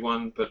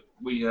MP31, but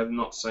we have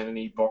not seen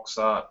any box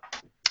art.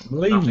 I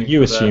believe Nothing you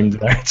for assumed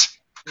that.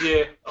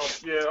 Yeah,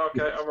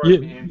 okay, I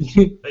wrote my hand.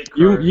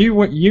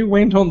 You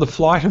went on the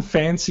flight of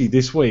fancy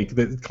this week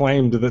that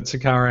claimed that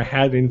Takara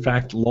had in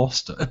fact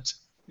lost it.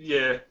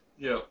 Yeah.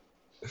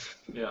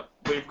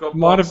 We've got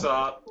Might box have-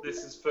 art.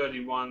 This is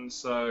 31,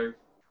 so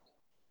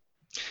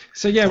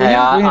So yeah, Hey,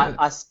 we have,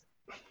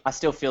 I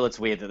still feel it's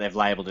weird that they've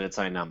labelled it its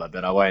own number,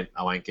 but I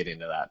won't get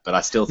into that. But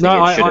I still think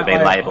No, it should have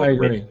been I labelled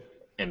agree. with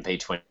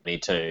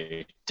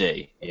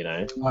MP22D. You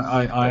know.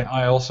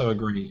 I also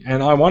agree,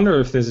 and I wonder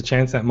if there's a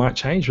chance that might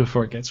change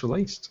before it gets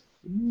released.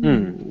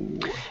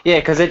 Yeah,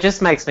 because it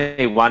just makes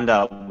me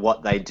wonder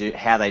what they do,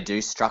 how they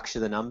do structure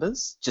the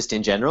numbers, just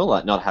in general,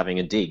 like not having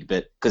a dig.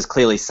 But because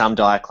clearly some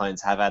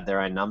Diaclones have had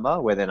their own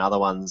number, where then other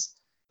ones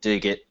do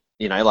get,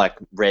 like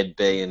Red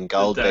B and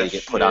Gold B dash,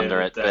 get put yeah, under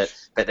the it, dash.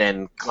 but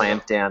then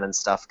Clamp Down and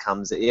stuff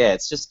comes. Yeah,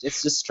 it's just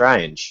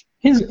strange.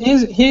 Here's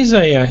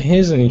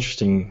an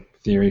interesting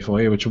theory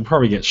for you, which will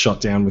probably get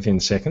shot down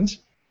within seconds.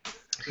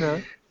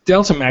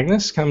 Delta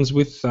Magnus comes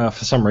with, for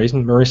some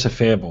reason, Marissa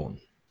Fairborn.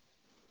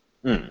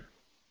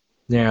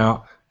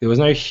 Now, there was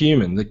no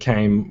human that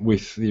came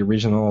with the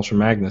original Ultra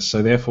Magnus,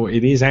 so therefore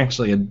it is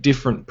actually a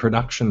different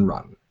production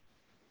run.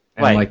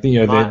 And Wait,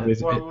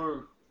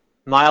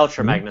 my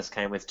Ultra Magnus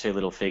came with 2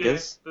 little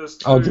figures.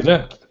 Oh, did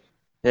it?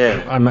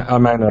 Yeah. I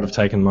may not have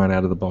taken mine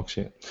out of the box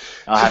yet.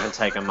 I haven't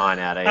taken mine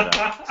out either.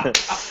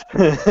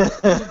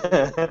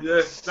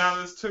 there's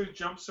 2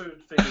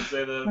 jumpsuited figures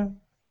there.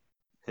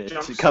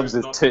 It comes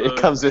with 2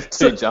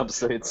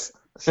 jumpsuits.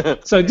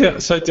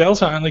 So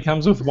Delta only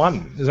comes with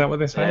 1. Is that what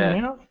they're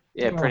saying now?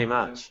 Yeah, pretty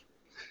much.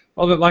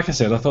 Well, like I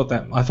said, I thought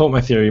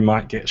my theory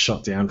might get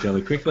shot down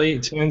fairly quickly.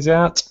 It turns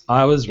out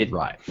I was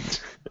right.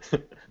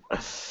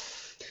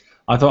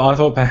 I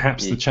thought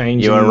perhaps the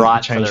change. You were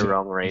right for the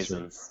wrong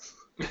reasons.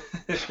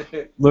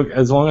 Look,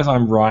 as long as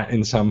I'm right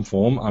in some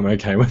form, I'm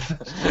okay with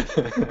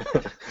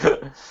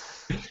it.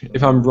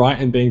 If I'm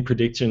right in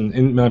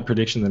in my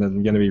prediction that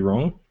I'm going to be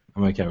wrong,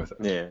 I'm okay with it.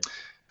 Yeah.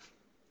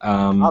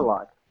 I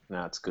like.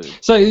 No, it's good.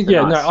 So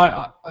yeah, nice.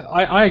 no,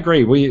 I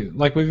agree. We've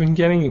been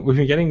getting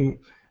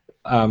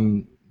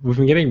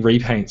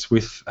repaints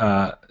with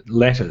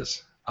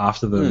letters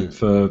after them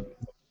for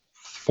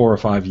 4 or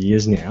 5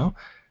 years now.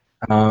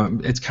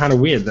 It's kind of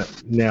weird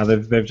that now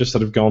they've just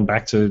sort of gone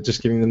back to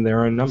just giving them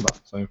their own number.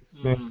 So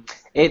yeah.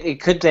 It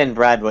could then,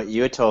 Brad, what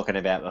you were talking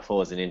about before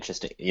was an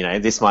interesting.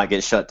 This might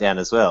get shot down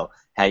as well.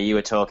 How you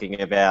were talking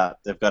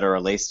about they've got to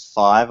release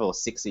 5 or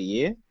 6 a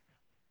year.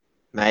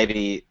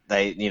 Maybe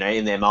they,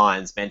 in their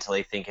minds,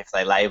 mentally think if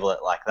they label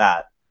it like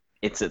that,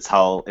 it's a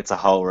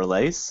whole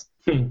release,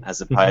 as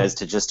opposed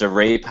to just a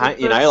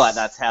repaint. Like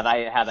that's how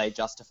they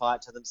justify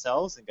it to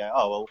themselves and go,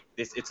 oh well,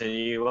 it's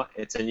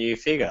a new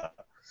figure.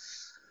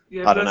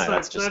 Yeah, I don't know.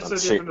 That's no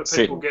different to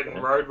people getting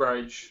Road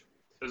Rage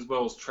as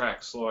well as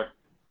tracks. Like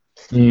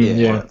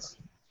yeah.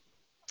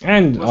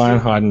 And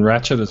Ironhide and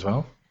Ratchet as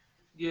well.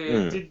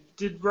 Yeah.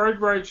 Did Road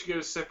Rage get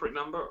a separate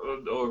number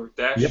or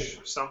dash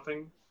or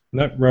something?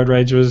 Nope, Road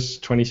Rage was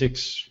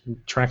 26,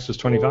 Tracks was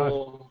 25.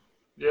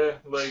 Yeah,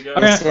 there you go.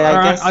 Okay,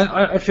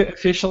 I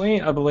officially,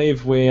 I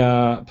believe we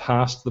are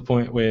past the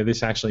point where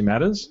this actually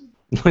matters.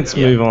 Let's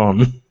move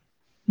on.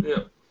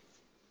 Yeah.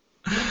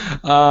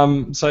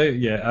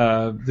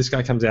 This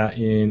guy comes out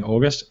in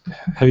August.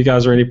 Have you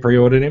guys already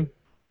pre-ordered him?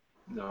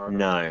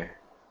 No.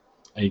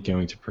 Are you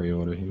going to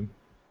pre-order him?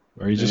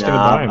 Or are you just going to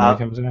buy him when he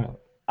comes out?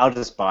 I'll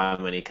just buy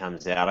him when he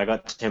comes out. I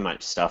got too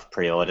much stuff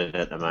pre-ordered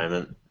at the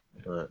moment.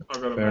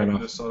 I've got a Fair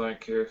Magnus, I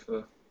don't care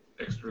for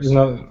extras.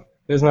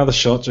 There's another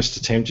shot just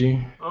to tempt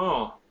you.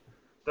 Oh,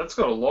 that's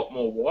got a lot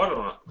more white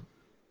on it.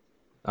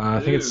 I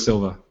think it's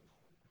silver.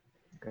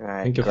 Great.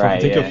 I think you'll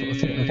find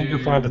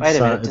it. Wait a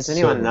minute, does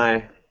anyone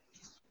know?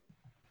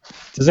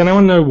 Does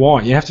anyone know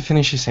what? You have to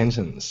finish your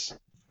sentence.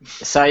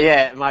 So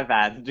yeah, my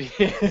bad.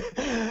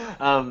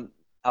 I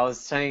was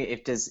saying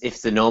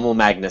if the normal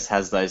Magnus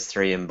has those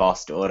 3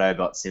 embossed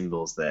Autobot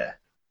symbols there.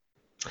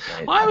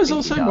 I was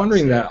also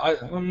wondering that.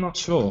 I'm not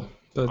sure,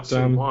 but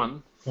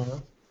one.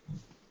 What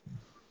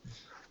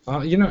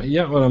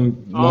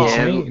I'm not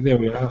seeing. There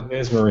we are.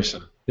 There's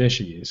Marissa. There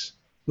she is.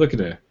 Look at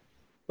her.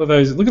 Look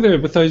at her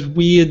with those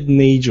weird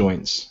knee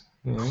joints.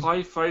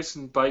 Clay face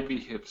and baby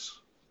hips.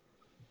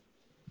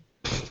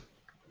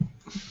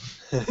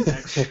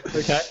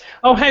 Okay.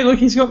 Oh, hey, look,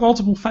 he's got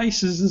multiple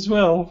faces as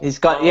well. He's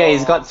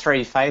got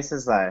 3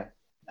 faces though.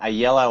 A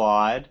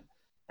yellow-eyed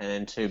and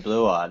then 2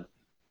 blue-eyed.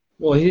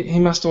 Well, he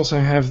must also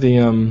have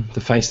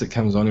the face that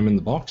comes on him in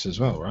the box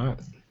as well, right?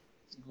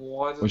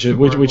 Which is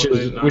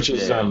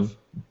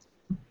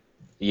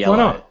yellow. Why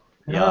not?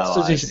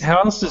 How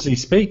else does he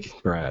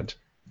speak, Brad?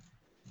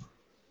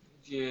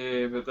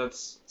 Yeah, but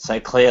that's... So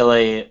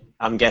clearly,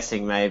 I'm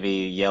guessing maybe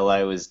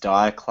yellow is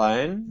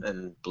Diaclone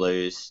and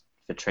blue's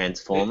for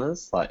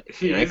Transformers,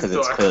 because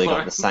it's clearly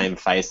got the same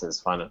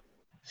faces.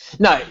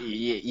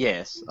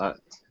 Yes.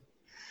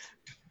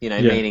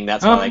 Meaning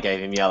that's why they gave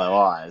him yellow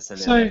eyes, and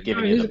then they've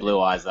given him the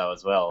blue eyes though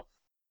as well.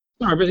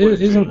 No, but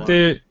isn't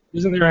there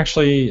Isn't there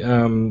actually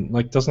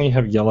like? Doesn't he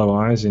have yellow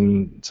eyes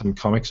in some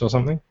comics or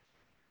something?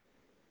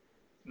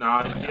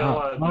 No,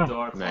 yellow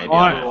died.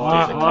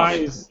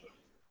 Maybe.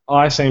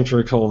 I seem to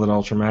recall that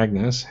Ultra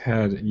Magnus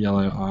had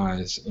yellow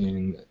eyes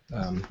in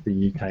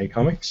the UK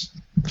comics.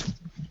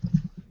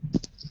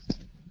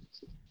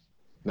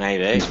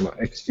 Maybe.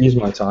 Excuse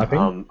my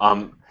typing.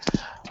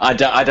 I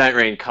don't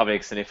read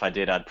comics, and if I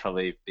did, I'd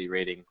probably be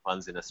reading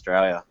ones in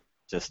Australia.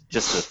 Just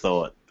a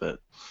thought, but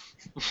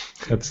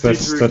that's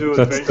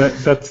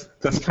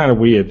kind of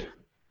weird.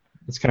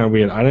 It's kind of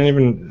weird. I don't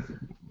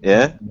even.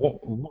 Yeah.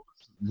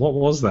 What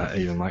was that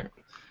even like?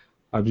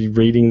 I'd be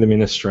reading them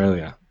in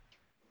Australia.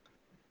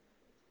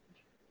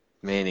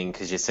 Meaning,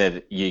 because you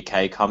said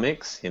UK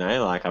comics, you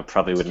know, like I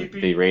probably wouldn't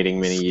be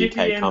reading many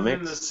UK comics.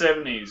 In the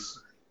 70s.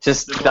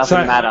 Just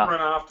doesn't matter.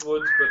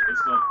 Afterwards, but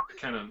it's not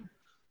canon.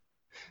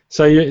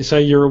 So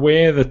you're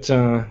aware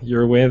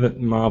that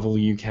Marvel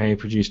UK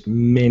produced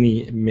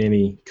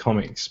many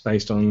comics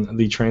based on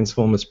the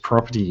Transformers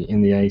property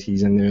in the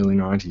 80s and the early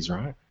 90s,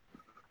 right?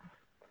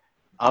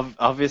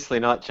 Obviously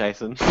not,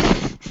 Jason.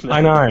 No.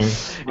 I know.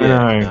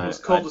 No, it's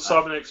called the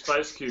Cybernetic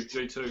Space Cube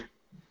G2.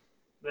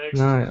 Next.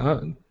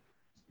 No.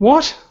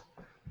 What?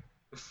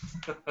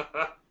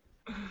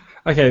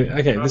 Okay.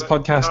 This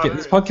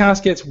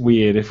podcast gets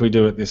weird if we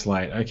do it this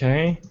late.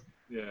 Okay.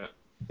 Yeah.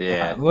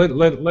 Yeah.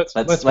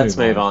 Let's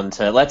move on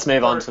to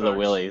the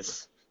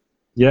Willies.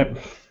 Yep.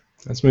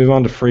 Let's move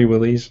on to Free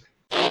Willies.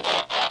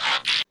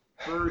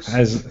 Bruce.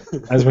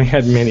 As we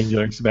had many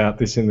jokes about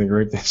this in the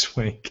group this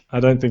week.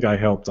 I don't think I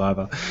helped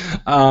either.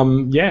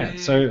 Yeah.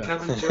 So.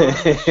 Come and join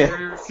us,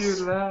 share a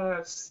few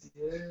laughs.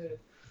 Yeah.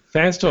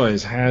 Fans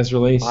Toys has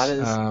released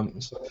some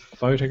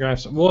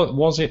photographs.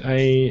 Was it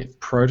a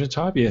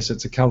prototype? Yes,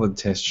 it's a coloured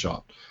test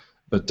shot,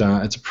 but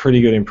it's a pretty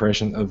good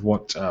impression of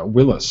what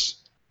Willis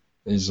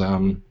is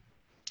going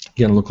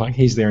to look like.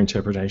 He's their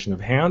interpretation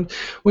of Hound,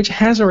 which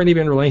has already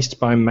been released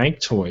by Make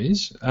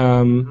Toys.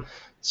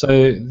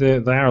 So they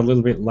are a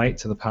little bit late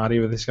to the party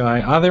with this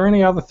guy. Are there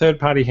any other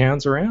third-party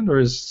Hounds around, or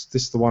is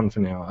this the one for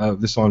now?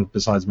 This one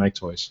besides Make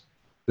Toys?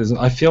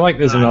 I feel like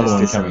there's another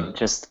one coming.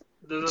 Just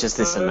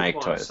this and Make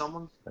Toys.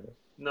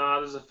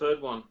 No, there's a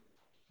third one.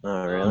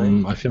 Oh,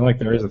 really? I feel like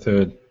there is a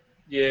third.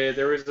 Yeah,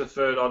 there is a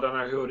third. I don't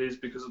know who it is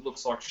because it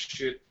looks like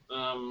shit.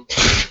 All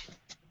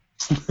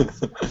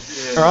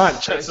right,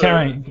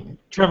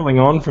 travelling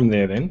on from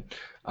there then.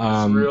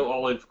 It's real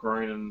olive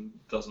green and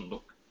doesn't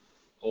look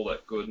all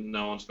that good, and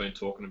no one's been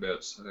talking about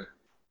it. So.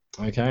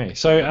 Okay,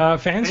 so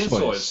Fans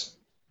Toys.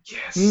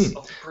 Yes.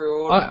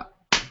 Pre-order.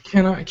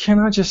 Can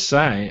I just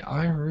say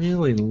I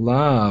really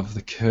love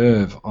the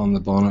curve on the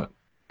bonnet,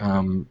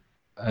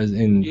 as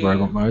in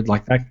robot mode.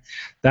 Like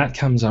that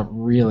comes up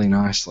really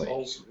nicely.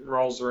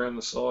 Rolls around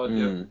the side.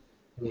 Yeah.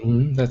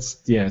 Mm-hmm.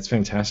 It's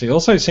fantastic.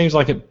 Also, it seems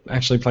like it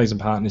actually plays a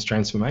part in his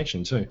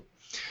transformation too.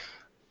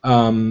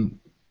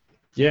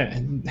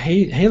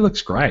 He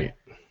looks great.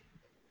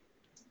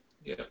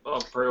 Yeah,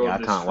 I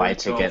can't wait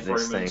to get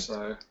this thing.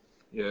 So,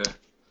 yeah.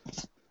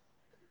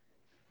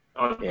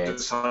 I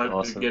just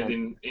hope to get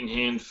it in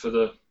hand for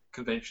the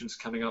conventions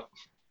coming up,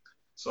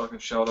 so I can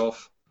show it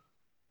off.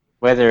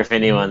 Whether if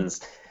anyone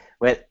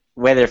will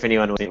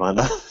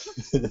wonder.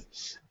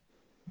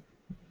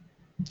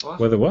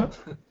 Whether what?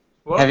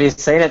 Have you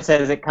seen it?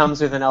 Says it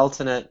comes with an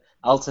alternate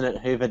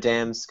Hoover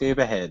Dam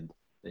scuba head.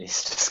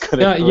 He's just got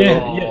it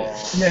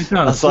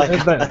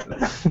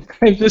does.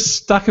 They've just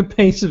stuck a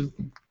piece of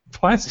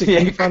plastic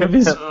in front of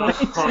his face.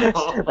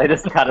 They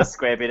just cut a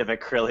square bit of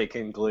acrylic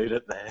and glued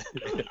it there.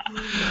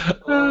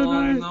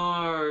 Oh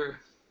no!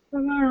 I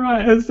know,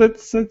 right?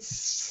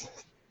 It's.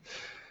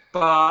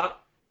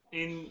 But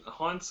in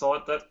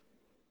hindsight, that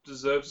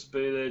deserves to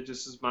be there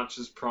just as much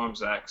as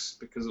Prime's axe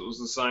because it was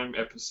the same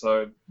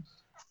episode.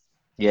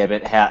 Yeah,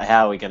 but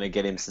how are we going to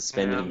get him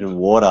suspended in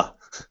water?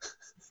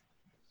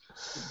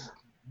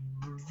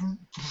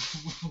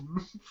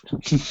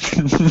 I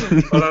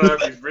don't know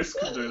if his wrist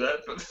can do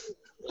that, but.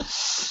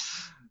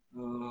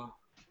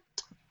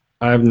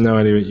 I have no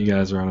idea what you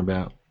guys are on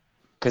about.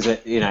 Because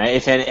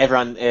if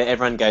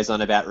everyone goes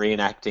on about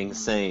reenacting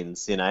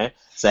scenes,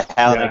 so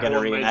how are they going to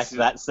reenact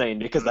that scene?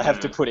 Because they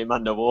have to put him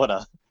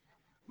underwater.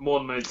 More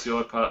than meets the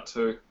eye part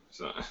 2.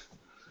 So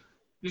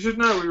you should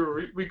know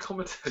we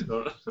commented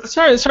on it.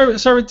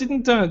 Sorry,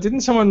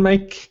 didn't someone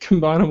make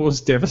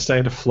Combinables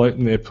Devastator float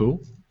in their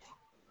pool?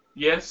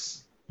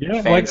 Yes.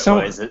 Yeah, Fans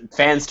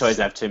Toys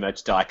have too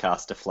much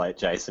diecast to float,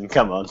 Jason.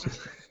 Come on.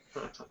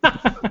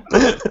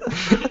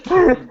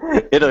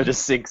 It'll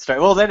just sink straight.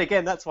 Well, then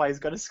again, that's why he's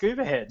got a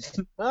scuba head.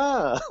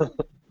 Oh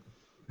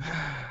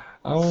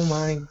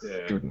my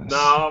goodness.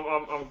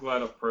 No, I'm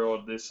glad I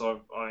pre-ordered this. I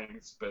think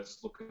it's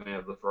best looking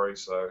out of the three.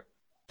 So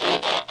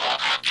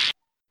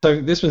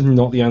this was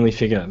not the only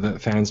figure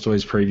that Fans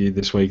Toys previewed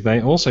this week.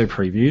 They also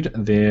previewed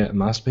their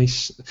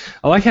Masterpiece.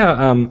 I like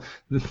how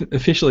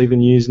officially the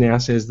news now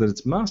says that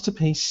it's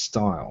Masterpiece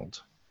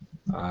styled.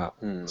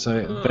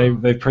 So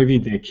they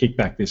previewed their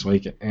kickback this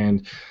week,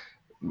 and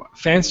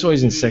Fans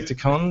Toys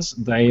Insecticons,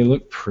 they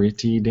look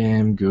pretty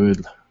damn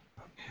good.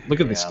 Look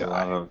at this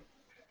guy.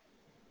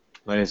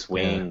 Those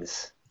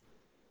wings.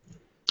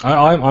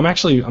 I'm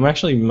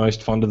actually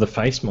most fond of the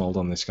face mold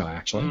on this guy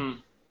actually.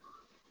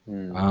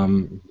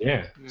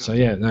 Yeah. So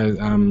yeah, no.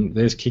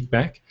 There's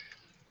Kickback.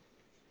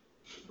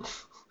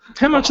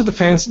 How much of the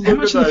fans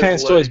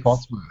toys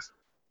bots worth?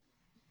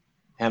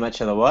 How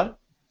much are the what?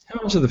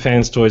 How much are the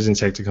fans toys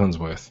Insecticons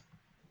worth?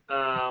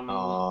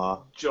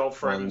 Joel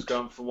Freeman's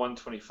going for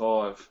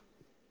 125.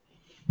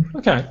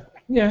 Okay.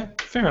 Yeah,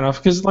 fair enough.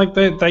 Because like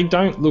they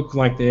don't look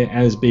like they're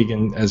as big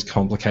and as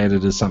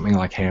complicated as something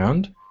like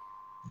Hound.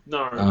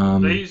 No,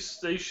 these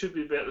should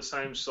be about the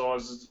same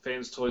size as the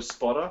Fans Toys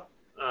Spotter.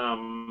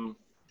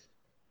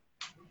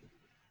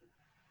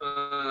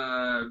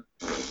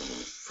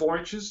 4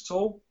 inches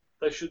tall.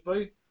 They should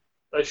be.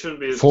 They shouldn't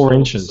be as 4 tall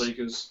inches. as the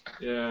Seekers.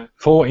 Yeah.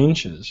 4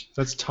 inches.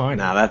 That's tiny.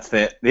 No,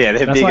 they're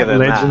bigger like than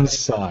Legends that.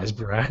 size,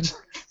 Brad.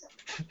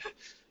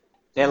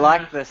 They're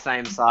like the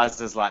same size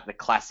as like the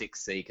classic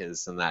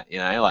Seekers and that,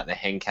 like the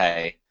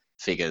Henkei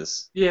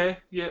figures. Yeah,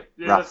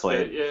 roughly. That's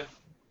fair, yeah.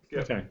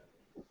 Okay.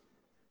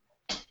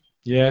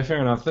 Yeah, fair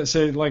enough.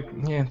 So, like,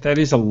 yeah, that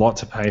is a lot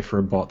to pay for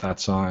a bot that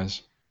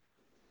size.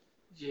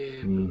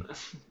 Yeah, but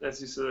as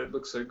you said, it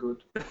looks so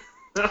good.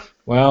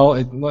 Well,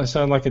 it might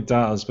sound like it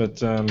does,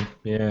 but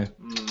yeah.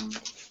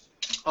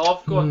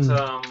 I've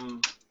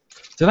got.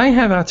 Do they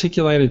have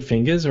articulated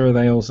fingers, or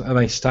are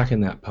they stuck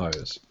in that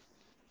pose?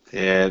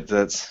 Yeah,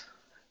 that's.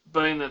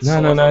 Being that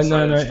No,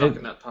 stuck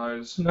in that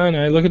pose. No.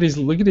 Look at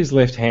his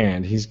left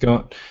hand. He's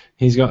got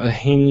a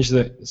hinge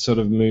that sort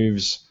of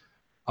moves.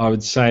 I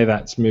would say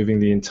that's moving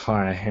the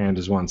entire hand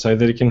as one, so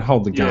that it can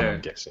hold the gun.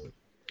 I'm guessing.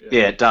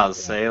 Yeah, it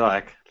does. See,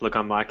 like, look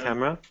on my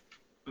camera.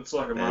 It's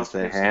like a There's master.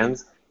 their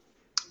hands.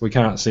 We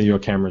can't see your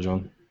camera,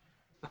 John.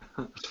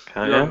 Can't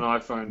You're you? on an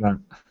iPhone. No.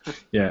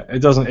 Yeah, it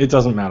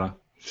doesn't matter.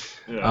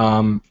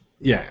 Yeah.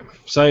 Yeah.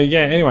 So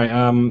yeah. Anyway,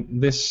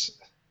 this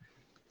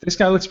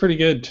guy looks pretty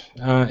good.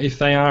 If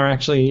they are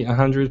actually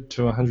 $100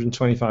 to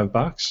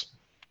 $125.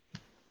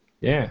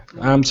 Yeah.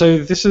 So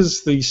this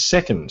is the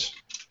second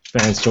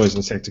Fans Toys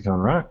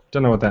Insecticon, right?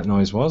 Don't know what that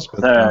noise was,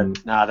 but Third.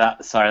 that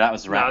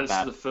was No, Rat this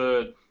Bat. is the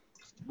third.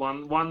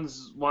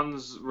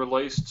 One's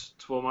released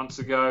 12 months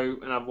ago,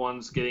 another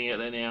one's getting out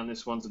there now, and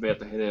this one's about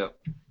to head out.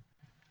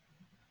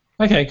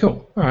 Okay,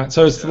 cool. All right,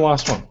 so it's the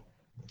last one.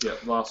 Yeah,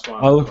 last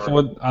one. I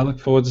look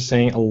forward to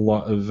seeing a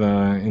lot of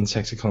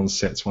Insecticon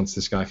sets once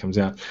this guy comes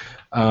out.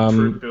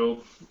 Fruit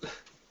build.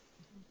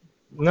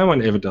 No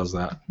one ever does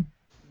that.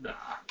 Nah.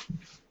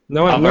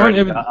 I've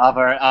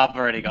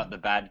already got the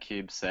Bad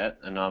Cube set,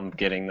 and I've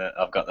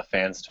got the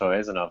Fans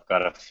Toys, and I've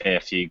got a fair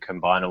few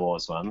Combiner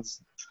Wars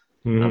ones.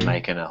 I'm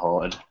making a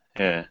horde.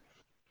 Yeah.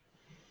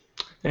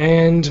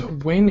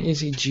 And when is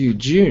he due?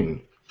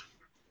 June.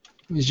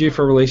 He's due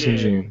for release in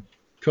June.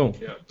 Cool.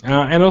 Yeah.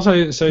 And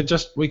also, so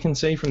just we can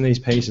see from these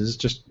pieces,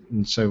 just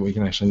so we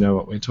can actually know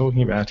what we're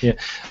talking about here.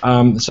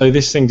 So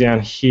this thing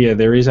down here,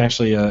 there is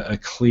actually a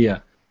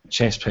clear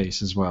chest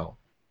piece as well,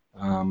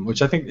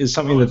 which I think is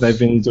something that they've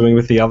been doing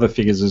with the other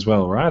figures as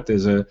well, right?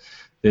 There's clear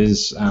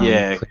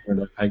and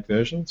opaque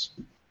versions.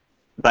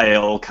 They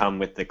all come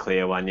with the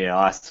clear one. Yeah,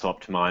 I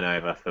swapped mine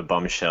over for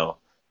Bombshell,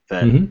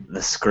 but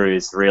the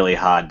screw's really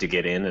hard to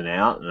get in and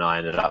out, and I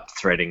ended up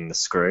threading the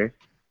screw,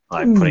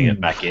 like putting it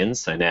back in.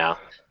 So now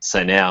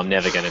I'm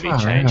never going to be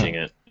changing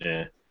it.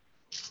 Yeah.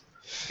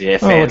 Yeah,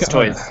 Fans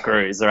Toys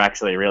screws are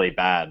actually really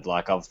bad.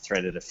 Like, I've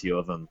threaded a few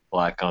of them,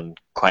 like on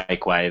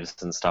Quake Waves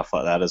and stuff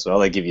like that as well.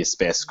 They give you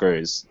spare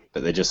screws,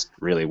 but they're just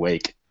really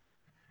weak.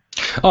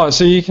 Oh,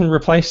 so you can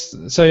replace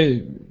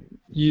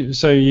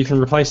you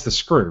can replace the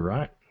screw,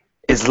 right?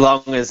 As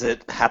long as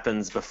it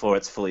happens before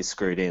it's fully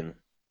screwed in.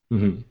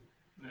 Mm-hmm.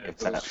 If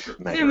that makes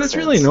Yeah, that's sense.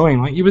 really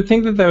annoying. Like, you would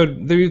think that they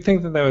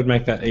would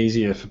make that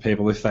easier for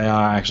people if they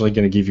are actually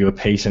going to give you a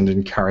piece and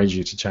encourage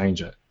you to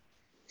change it.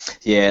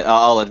 Yeah,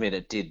 I'll admit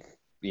it did,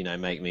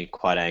 make me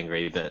quite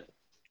angry, but at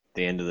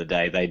the end of the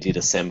day, they did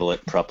assemble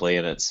it properly,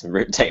 and it's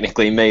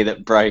technically me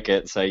that broke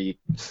it. So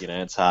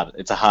it's hard.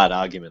 It's a hard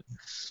argument.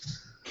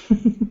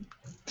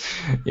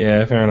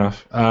 Yeah, fair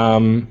enough.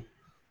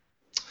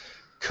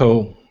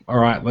 Cool. All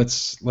right,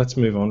 let's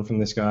move on from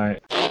this guy.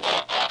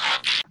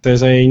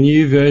 There's a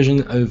new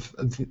version of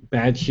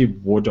Bad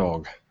Cube War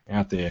Dog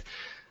out there.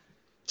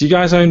 Do you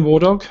guys own War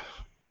Dog?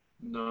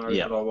 No,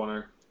 Yeah. but I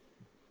want to.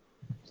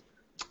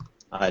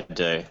 I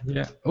do.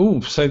 Yeah.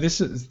 Oh, so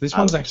this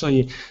one's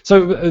actually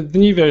the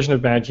new version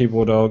of Bad Cube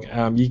War Dog.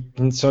 You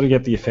can sort of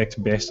get the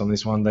effect best on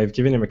this one. They've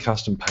given him a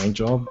custom paint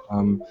job.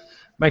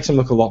 Makes him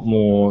look a lot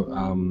more.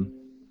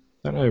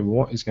 Don't know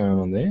what is going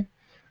on there.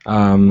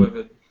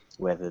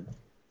 Weathered.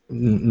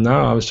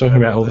 No, I was talking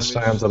about all the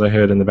sounds that I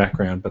heard in the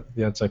background, but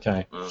yeah, it's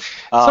okay.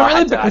 I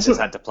had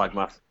to plug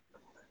my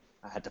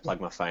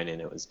phone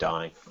in. It was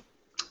dying.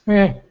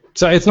 Yeah.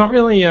 So it's not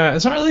really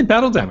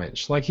battle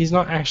damage. Like, he's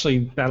not actually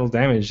battle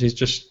damaged. He's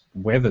just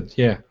weathered.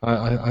 Yeah,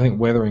 I think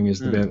weathering is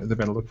the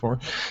better look for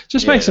it.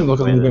 Just makes him look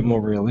a little bit more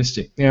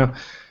realistic. Now,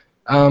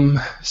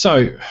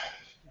 so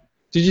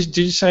did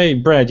you say,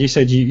 Brad? You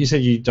said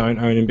you don't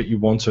own him, but you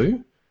want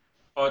to.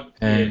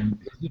 Yeah.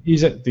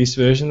 Is it this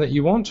version that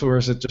you want, or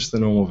is it just the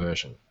normal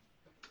version?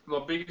 My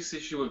biggest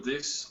issue with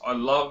this, I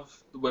love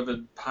the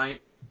weathered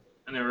paint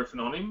and everything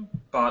on him,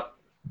 but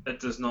it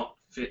does not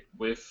fit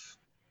with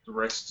the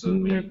rest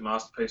of the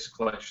Masterpiece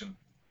collection.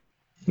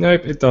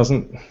 Nope, it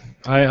doesn't.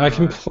 I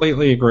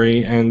completely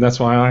agree, and that's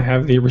why I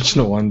have the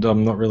original one.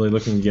 I'm not really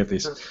looking to get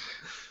this.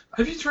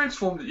 Have you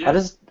transformed it yet?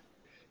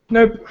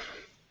 Nope.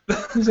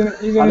 He's in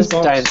his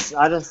box.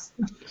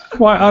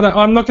 Why?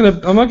 I'm not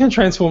gonna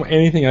transform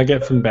anything I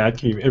get from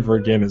Badkeep ever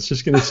again. It's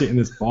just gonna sit in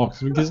this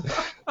box because,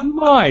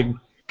 my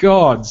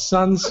God,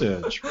 Sun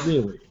Surge,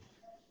 really.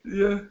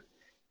 Yeah.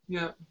 He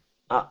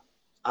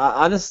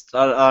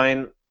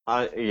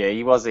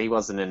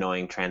was an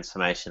annoying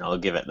transformation. I'll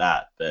give it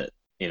that, but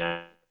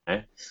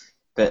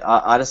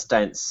I just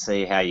don't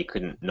see how you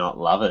couldn't not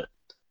love it.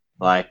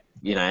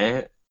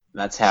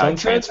 That's how a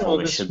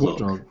Transformer should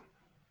look.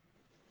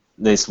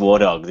 This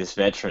Wardog, this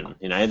veteran,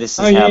 this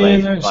is how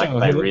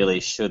they really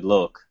should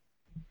look.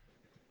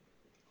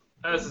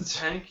 As a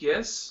tank,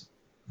 yes.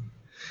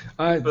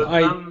 I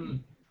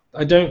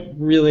don't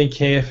really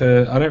care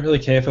for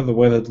the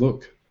weathered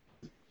look.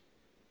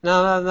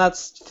 No,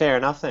 that's fair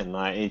enough then.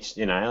 I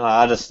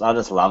just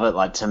love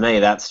it. To me,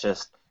 that's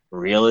just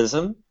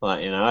realism.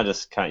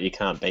 You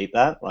can't beat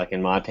that.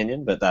 In my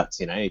opinion, but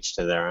that's each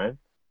to their own.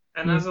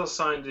 And as I was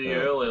saying to you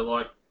earlier,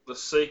 the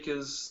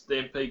Seekers, the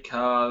MP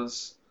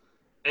cars,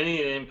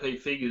 any of the MP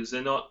figures,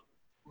 they're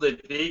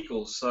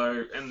vehicles.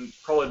 So, and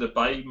probably the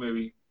Bay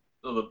movie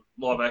or the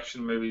live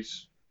action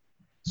movies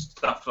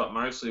stuffed up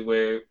mostly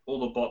where all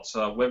the bots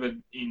are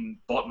weathered in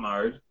bot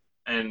mode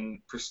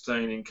and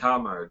pristine in car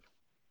mode.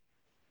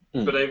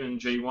 But even in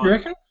G1, you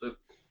reckon? but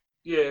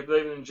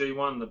even in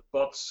G1, the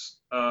bots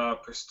are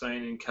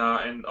pristine in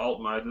car and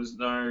alt mode. There's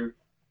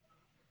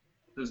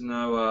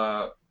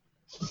no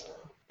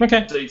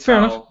okay, fair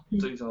enough.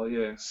 Detail,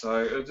 yeah.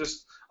 So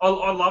I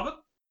love it.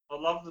 I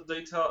love the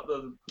detail.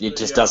 It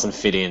just doesn't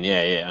fit in.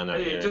 Yeah, I know.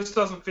 Yeah, it just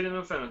doesn't fit in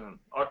with anything.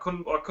 I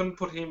couldn't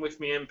put him with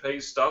me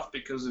MP stuff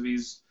because of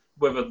his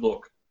weathered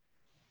look.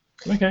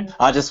 Okay.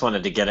 I just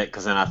wanted to get it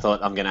because then I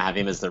thought I'm going to have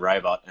him as the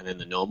robot and then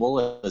the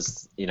normal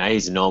as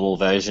his normal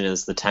version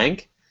as the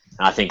tank.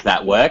 And I think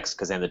that works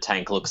because then the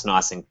tank looks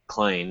nice and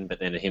clean, but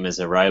then him as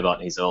a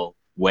robot, he's all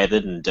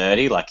weathered and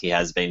dirty like he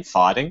has been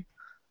fighting.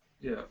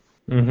 Yeah.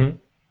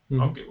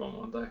 Mm-hmm. I'll get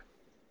one day.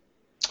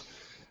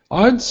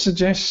 I'd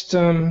suggest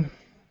I'd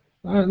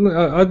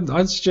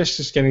suggest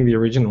just getting the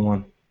original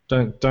one.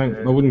 Don't.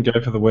 Yeah. I wouldn't go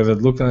for the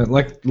weathered look.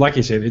 Like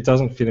you said, it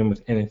doesn't fit in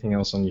with anything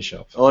else on your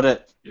shelf.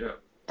 Yeah.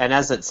 And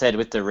as it said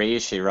with the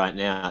reissue right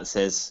now, it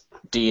says,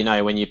 do you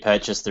know when you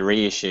purchase the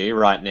reissue,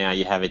 right now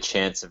you have a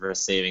chance of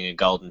receiving a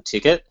golden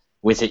ticket.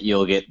 With it,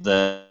 you'll get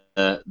the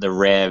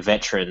rare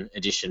veteran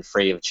edition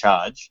free of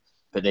charge,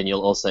 but then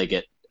you'll also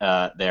get,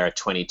 there are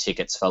 20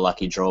 tickets for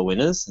lucky draw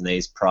winners, and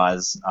these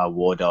prize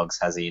War Dogs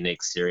has a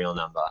unique serial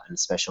number and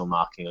special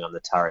marking on the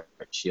turret,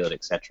 shield,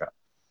 etc.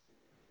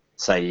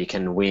 So you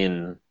can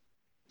win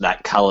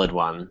that coloured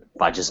one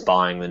by just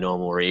buying the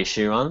normal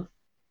reissue one.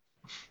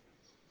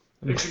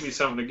 It should be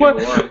something to give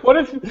away.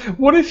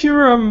 What if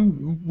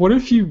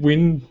you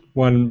win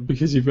one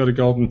because you've got a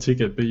golden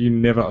ticket but you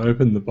never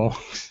open the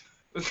box?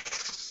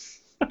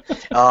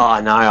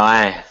 Oh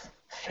no,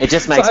 it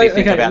just makes me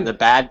think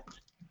about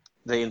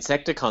the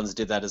Insecticons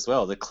did that as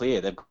well. The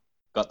clear, they've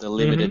got the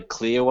limited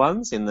clear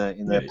ones in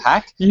the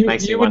pack.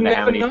 Makes me wonder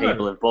how many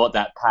people have bought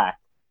that pack.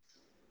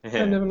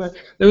 I never know.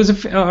 There was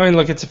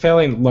it's a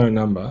fairly low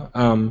number.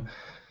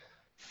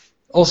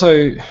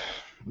 Also,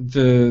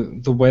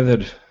 the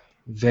weathered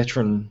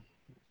veteran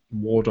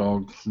War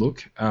Dog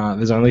look.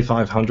 There's only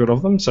 500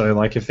 of them,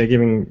 so if they're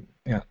giving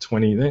out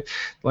 20, they're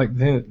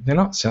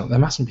not selling. They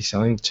mustn't be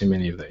selling too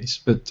many of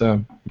these. But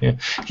yeah,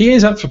 he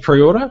is up for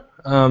pre-order.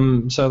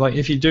 So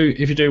if you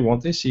do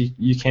want this,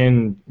 you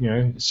can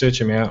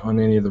search him out on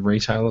any of the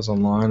retailers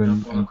online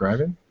and grab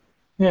him.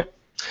 Yeah.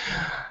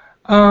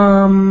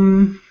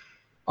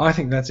 I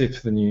think that's it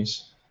for the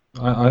news.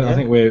 I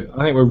think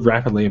we're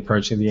rapidly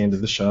approaching the end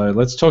of the show.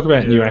 Let's talk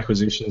about new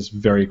acquisitions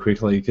very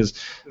quickly because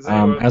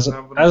as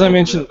I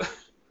mentioned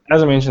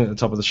at the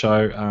top of the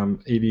show,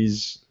 it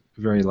is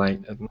very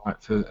late at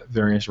night for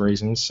various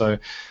reasons. So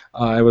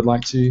I would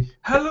like to get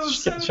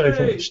the show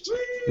finished.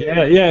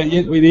 Yeah.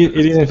 It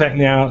is in fact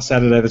now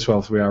Saturday the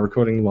 12th. We are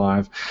recording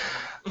live.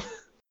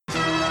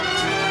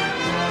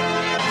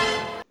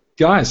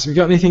 Guys, we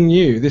got anything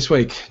new this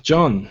week,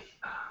 John?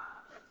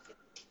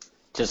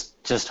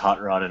 Just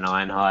Hot Rod and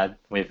Ironhide.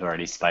 We've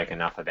already spoken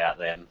enough about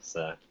them,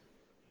 so.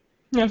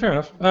 Yeah, fair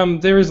enough.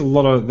 There's a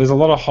lot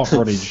of hot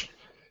roddage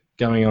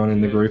going on in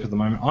the group at the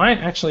moment. I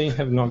actually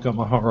have not got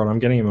my hot rod. I'm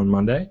getting him on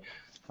Monday.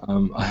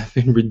 I've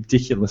been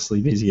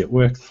ridiculously busy at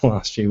work the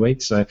last few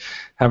weeks, so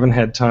haven't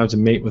had time to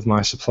meet with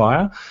my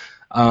supplier.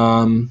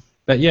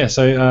 But yeah,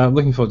 so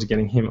looking forward to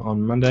getting him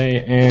on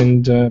Monday.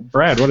 And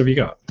Brad, what have you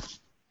got?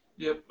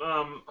 Yep,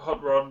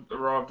 Hot Rod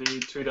arrived here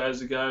 2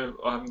 days ago.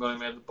 I haven't got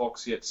him out of the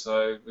box yet,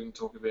 so we can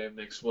talk about him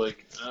next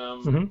week.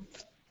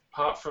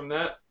 Apart from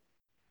that,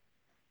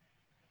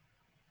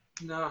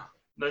 no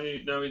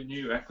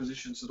new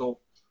acquisitions at all.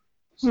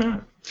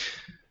 So.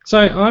 So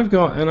I've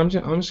got, and I'm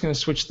just going to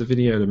switch the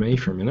video to me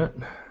for a minute.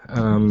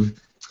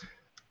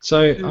 So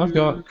I've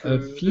got a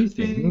few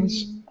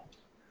things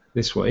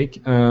this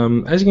week.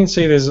 As you can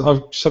see,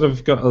 I've sort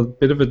of got a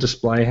bit of a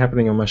display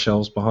happening on my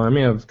shelves behind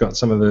me. I've got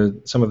some of the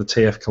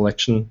TF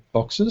collection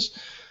boxes,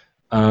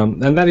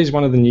 and that is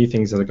one of the new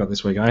things that I got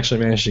this week. I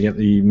actually managed to get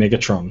the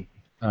Megatron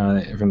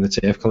from the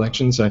TF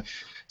collection. So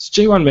it's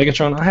G1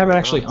 Megatron. I haven't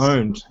actually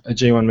owned a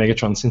G1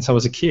 Megatron since I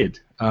was a kid.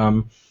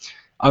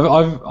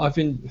 I've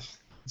been.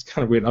 It's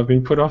kind of weird. I've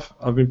been put off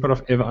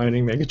ever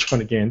owning Megatron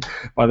again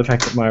by the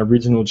fact that my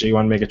original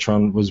G1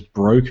 Megatron was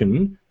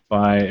broken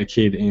by a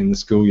kid in the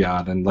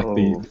schoolyard, and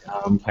the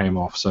arm came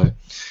off. So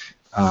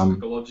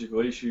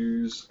psychological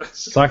issues.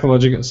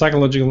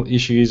 Psychological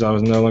issues. I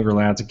was no longer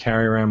allowed to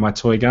carry around my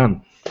toy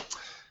gun.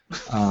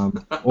 I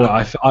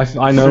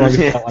no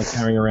longer felt like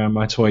carrying around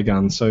my toy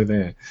gun. So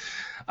there.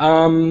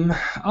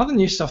 Other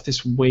new stuff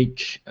this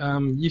week,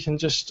 you can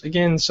just,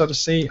 again, sort of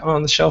see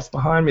on the shelf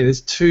behind me, there's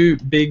two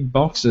big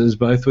boxes,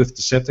 both with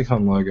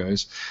Decepticon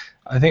logos.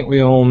 I think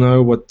we all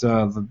know what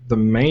the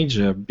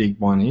major big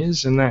one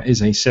is, and that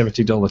is a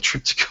 $70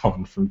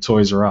 Trypticon from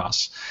Toys R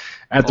Us.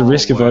 At the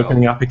risk of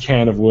opening up a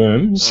can of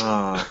worms.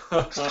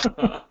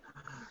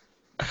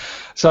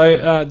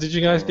 So, did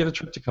you guys get a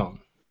Trypticon?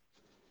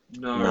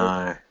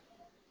 No.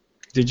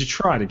 Did you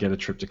try to get a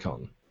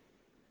Trypticon?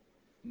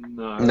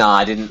 No,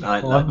 I didn't. By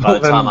the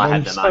time I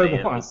had the money,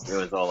 it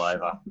was all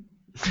over.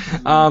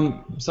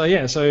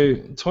 So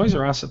Toys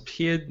R Us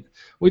appeared.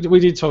 We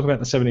did talk about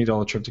the $70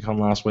 Trypticon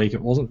last week.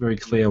 It wasn't very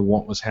clear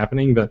what was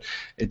happening, but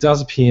it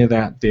does appear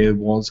that there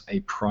was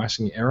a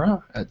pricing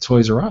error at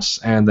Toys R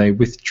Us, and they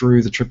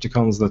withdrew the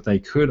Trypticons that they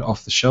could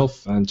off the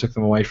shelf and took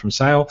them away from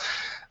sale.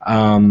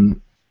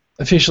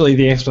 Officially,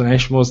 the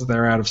explanation was that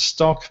they're out of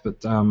stock,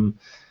 but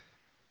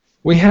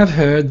we have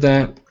heard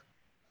that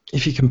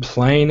if you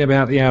complain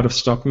about the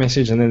out-of-stock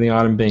message and then the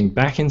item being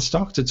back in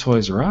stock to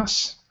Toys R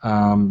Us,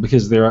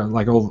 because there are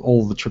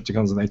all the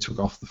Trypticons that they took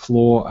off the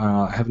floor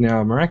have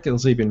now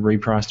miraculously been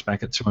repriced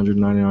back at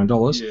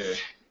 $299. Yeah.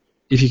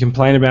 If you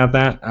complain about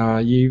that,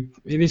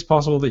 it is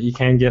possible that you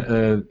can get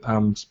a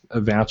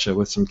voucher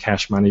with some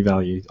cash money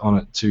value on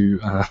it to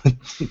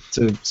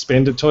to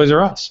spend at Toys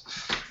R Us.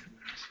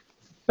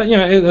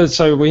 But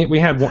so we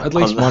had at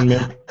least one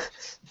member.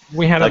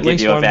 We had at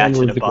least one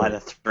member of the group. I'll give you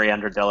a voucher to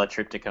buy the $300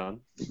 Trypticon.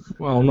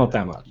 Well, not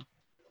that much.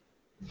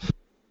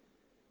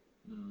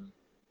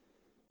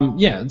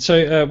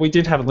 So we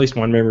did have at least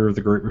one member of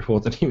the group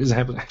report that he was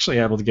actually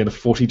able to get a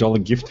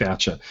 $40 gift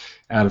voucher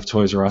out of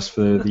Toys R Us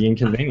for the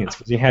inconvenience,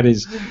 because he had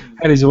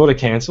his order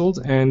cancelled,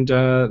 and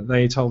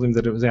they told him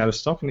that it was out of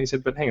stock, and he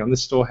said, "But hang on,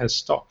 this store has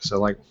stock,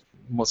 so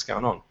what's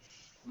going on?"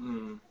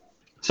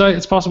 So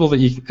it's possible that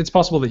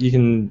you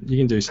can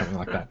do something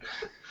like that.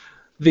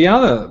 The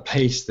other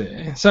piece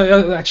there,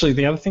 so actually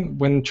the other thing,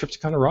 when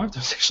Trypticon arrived,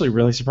 I was actually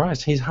really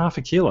surprised. He's half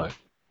a kilo.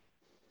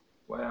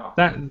 Wow.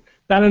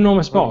 That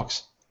enormous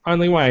box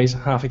only weighs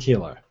half a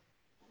kilo.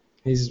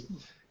 He's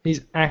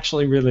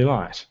actually really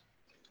light.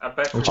 Are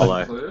batteries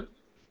included?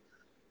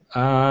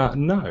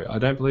 No, I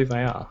don't believe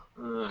they are.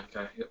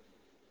 Okay, yep.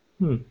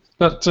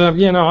 But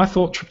I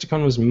thought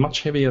Trypticon was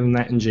much heavier than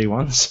that in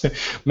G1. So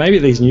maybe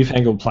these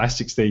newfangled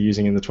plastics they're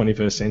using in the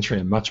 21st century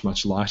are much,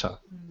 much lighter.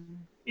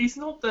 He's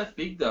not that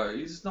big though.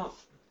 He's not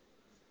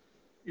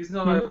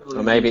overly.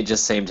 Or maybe it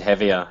just seemed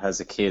heavier as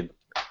a kid.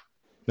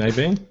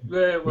 Maybe.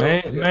 Yeah,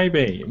 well,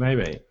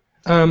 Maybe.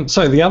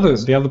 So the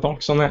other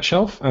box on that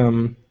shelf,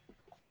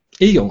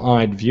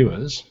 eagle-eyed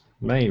viewers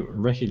may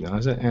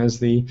recognise it as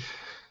the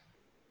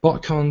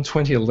BotCon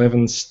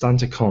 2011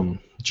 Stunticon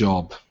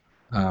job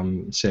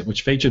set,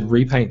 which featured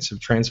repaints of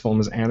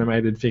Transformers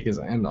animated figures,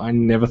 and I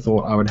never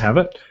thought I would have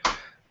it,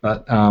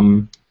 but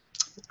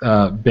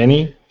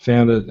Benny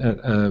found it at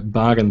a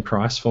bargain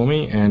price for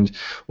me and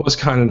was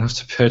kind enough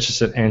to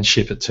purchase it and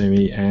ship it to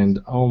me, and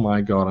oh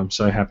my god, I'm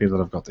so happy that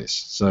I've got this.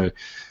 So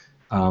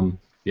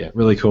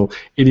really cool.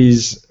 It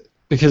is,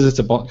 because it's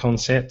a BotCon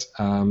set,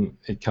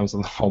 it comes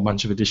with a whole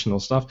bunch of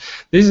additional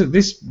stuff.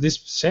 This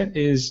set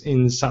is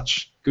in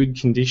such good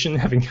condition,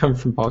 having come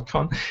from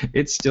BotCon.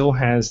 It still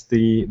has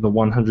the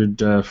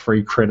 100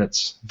 free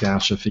credits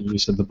voucher for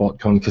use of the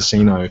BotCon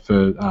casino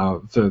for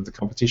the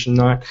competition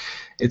night.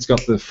 It's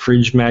got the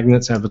fridge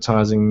magnets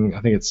advertising,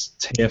 I think it's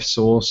TF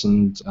Source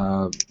and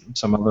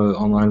some other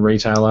online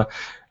retailer.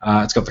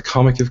 It's got the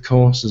comic, of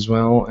course, as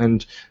well,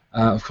 and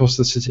of course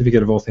the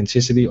certificate of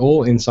authenticity,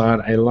 all inside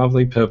a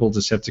lovely purple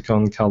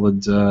Decepticon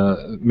coloured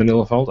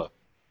manila folder.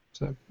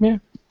 So yeah,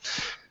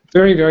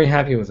 very, very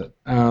happy with it.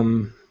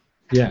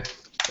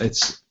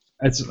 It's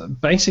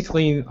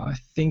basically, I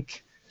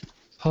think,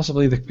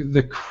 possibly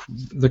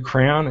the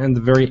crown and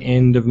the very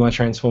end of my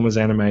Transformers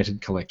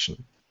animated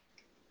collection.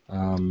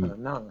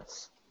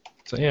 Nice.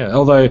 So yeah,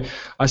 although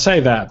I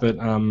say that, but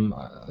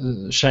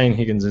Shane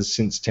Higgins has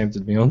since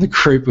tempted me on the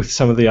group with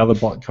some of the other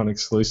BotCon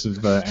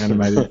exclusive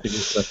animated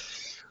figures. So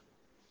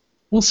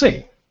we'll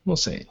see.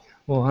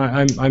 Well,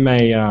 I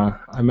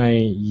may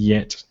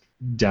yet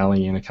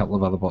dally in a couple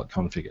of other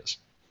BotCon figures.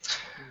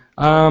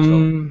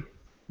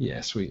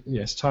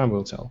 Yes, time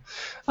will tell.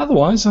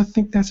 Otherwise, I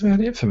think that's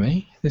about it for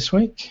me this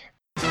week.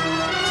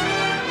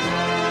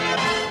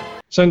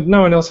 So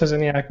no one else has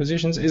any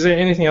acquisitions. Is there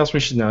anything else we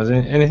should know? Is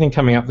there anything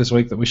coming up this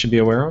week that we should be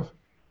aware of?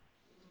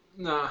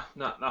 No,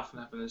 nothing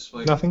happened this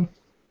week. Nothing?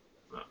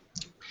 No.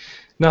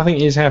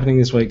 Nothing is happening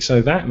this week,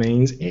 so that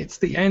means it's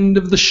the end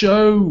of the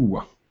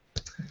show.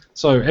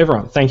 So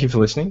everyone, thank you for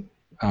listening.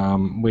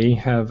 We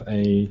have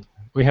a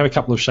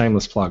couple of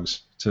shameless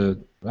plugs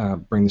to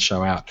bring the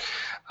show out.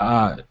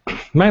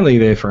 Mainly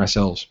there for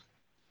ourselves.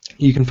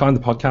 You can find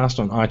the podcast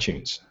on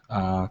iTunes.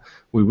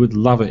 We would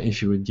love it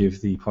if you would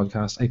give the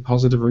podcast a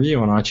positive review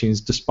on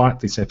iTunes despite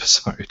this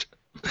episode.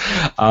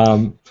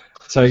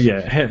 So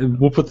yeah,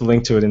 we'll put the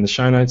link to it in the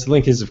show notes. The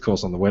link is, of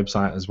course, on the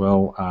website as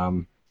well.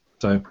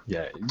 So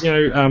yeah,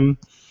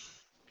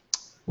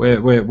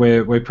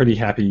 we're pretty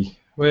happy.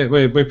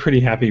 We're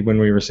pretty happy when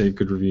we receive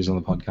good reviews on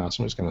the podcast.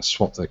 I'm just going to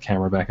swap the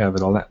camera back over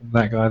to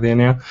that guy there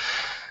now.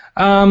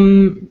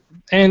 The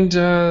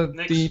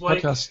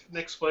podcast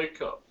next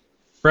week.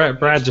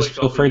 Brad, just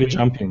feel free to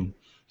jump in.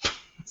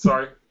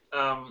 Sorry.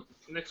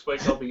 Next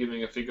week I'll be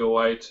giving a figure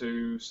away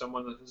to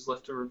someone that has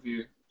left a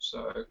review.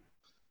 So.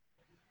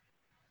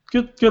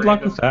 Good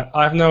luck with that.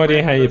 I have no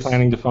idea how you're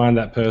planning to find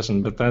that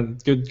person, but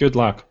good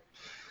luck.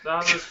 No,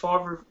 there's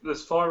five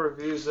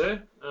reviews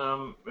there.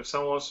 If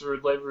someone wants to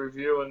leave a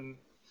review in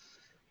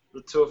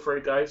the 2 or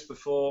 3 days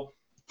before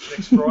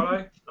next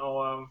Friday,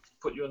 I'll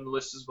put you on the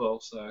list as well.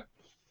 So.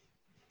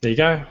 There you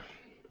go.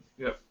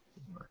 Yep.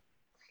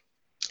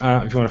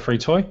 If you want a free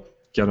toy,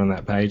 get on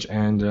that page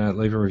and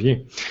leave a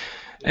review.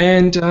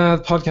 And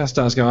the podcast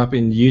does go up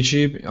in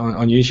YouTube,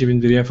 on YouTube in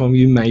video form.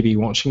 You may be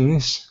watching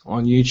this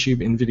on YouTube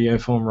in video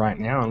form right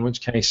now, in which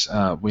case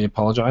we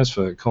apologise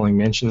for calling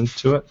mention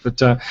to it.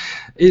 But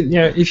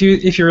if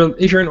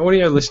you're an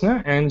audio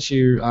listener and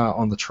you are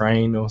on the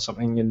train or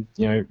something, and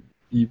you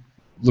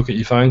look at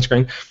your phone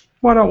screen,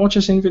 why not watch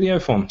us in video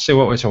form? See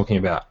what we're talking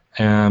about.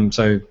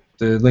 So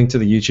the link to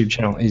the YouTube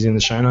channel is in the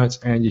show notes,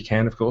 and you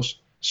can, of course,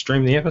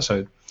 stream the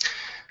episode.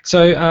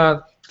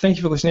 So. Thank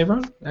you for listening,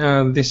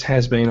 everyone. This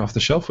has been Off the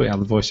Shelf. We are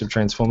the voice of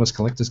Transformers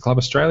Collectors Club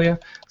Australia.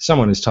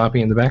 Someone is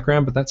typing in the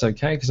background, but that's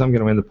okay because I'm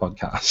going to end the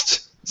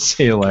podcast.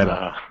 See you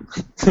later.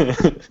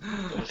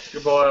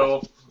 Goodbye,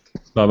 all.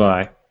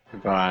 Bye-bye.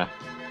 Goodbye.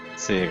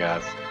 See you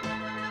guys.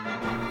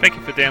 Thank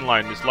you for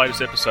downloading this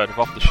latest episode of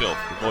Off the Shelf,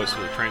 the voice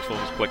of the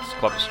Transformers Collectors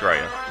Club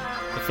Australia.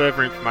 For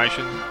further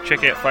information,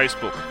 check out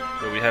Facebook,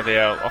 where we have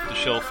our Off the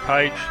Shelf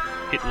page,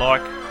 hit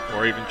like,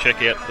 or even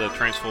check out the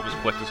Transformers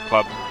Collectors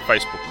Club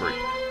Facebook group.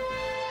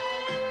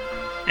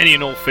 Any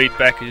and all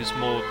feedback is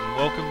more than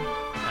welcome.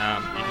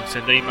 You can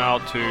send email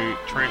to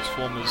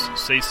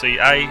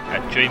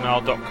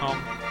transformerscca@gmail.com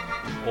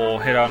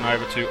or head on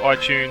over to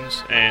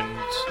iTunes and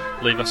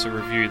leave us a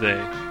review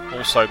there.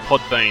 Also,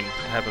 Podbean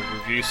have a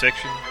review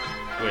section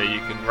where you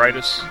can rate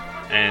us,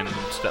 and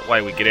that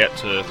way we get out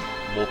to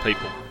more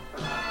people.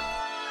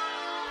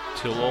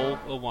 Till all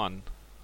are one.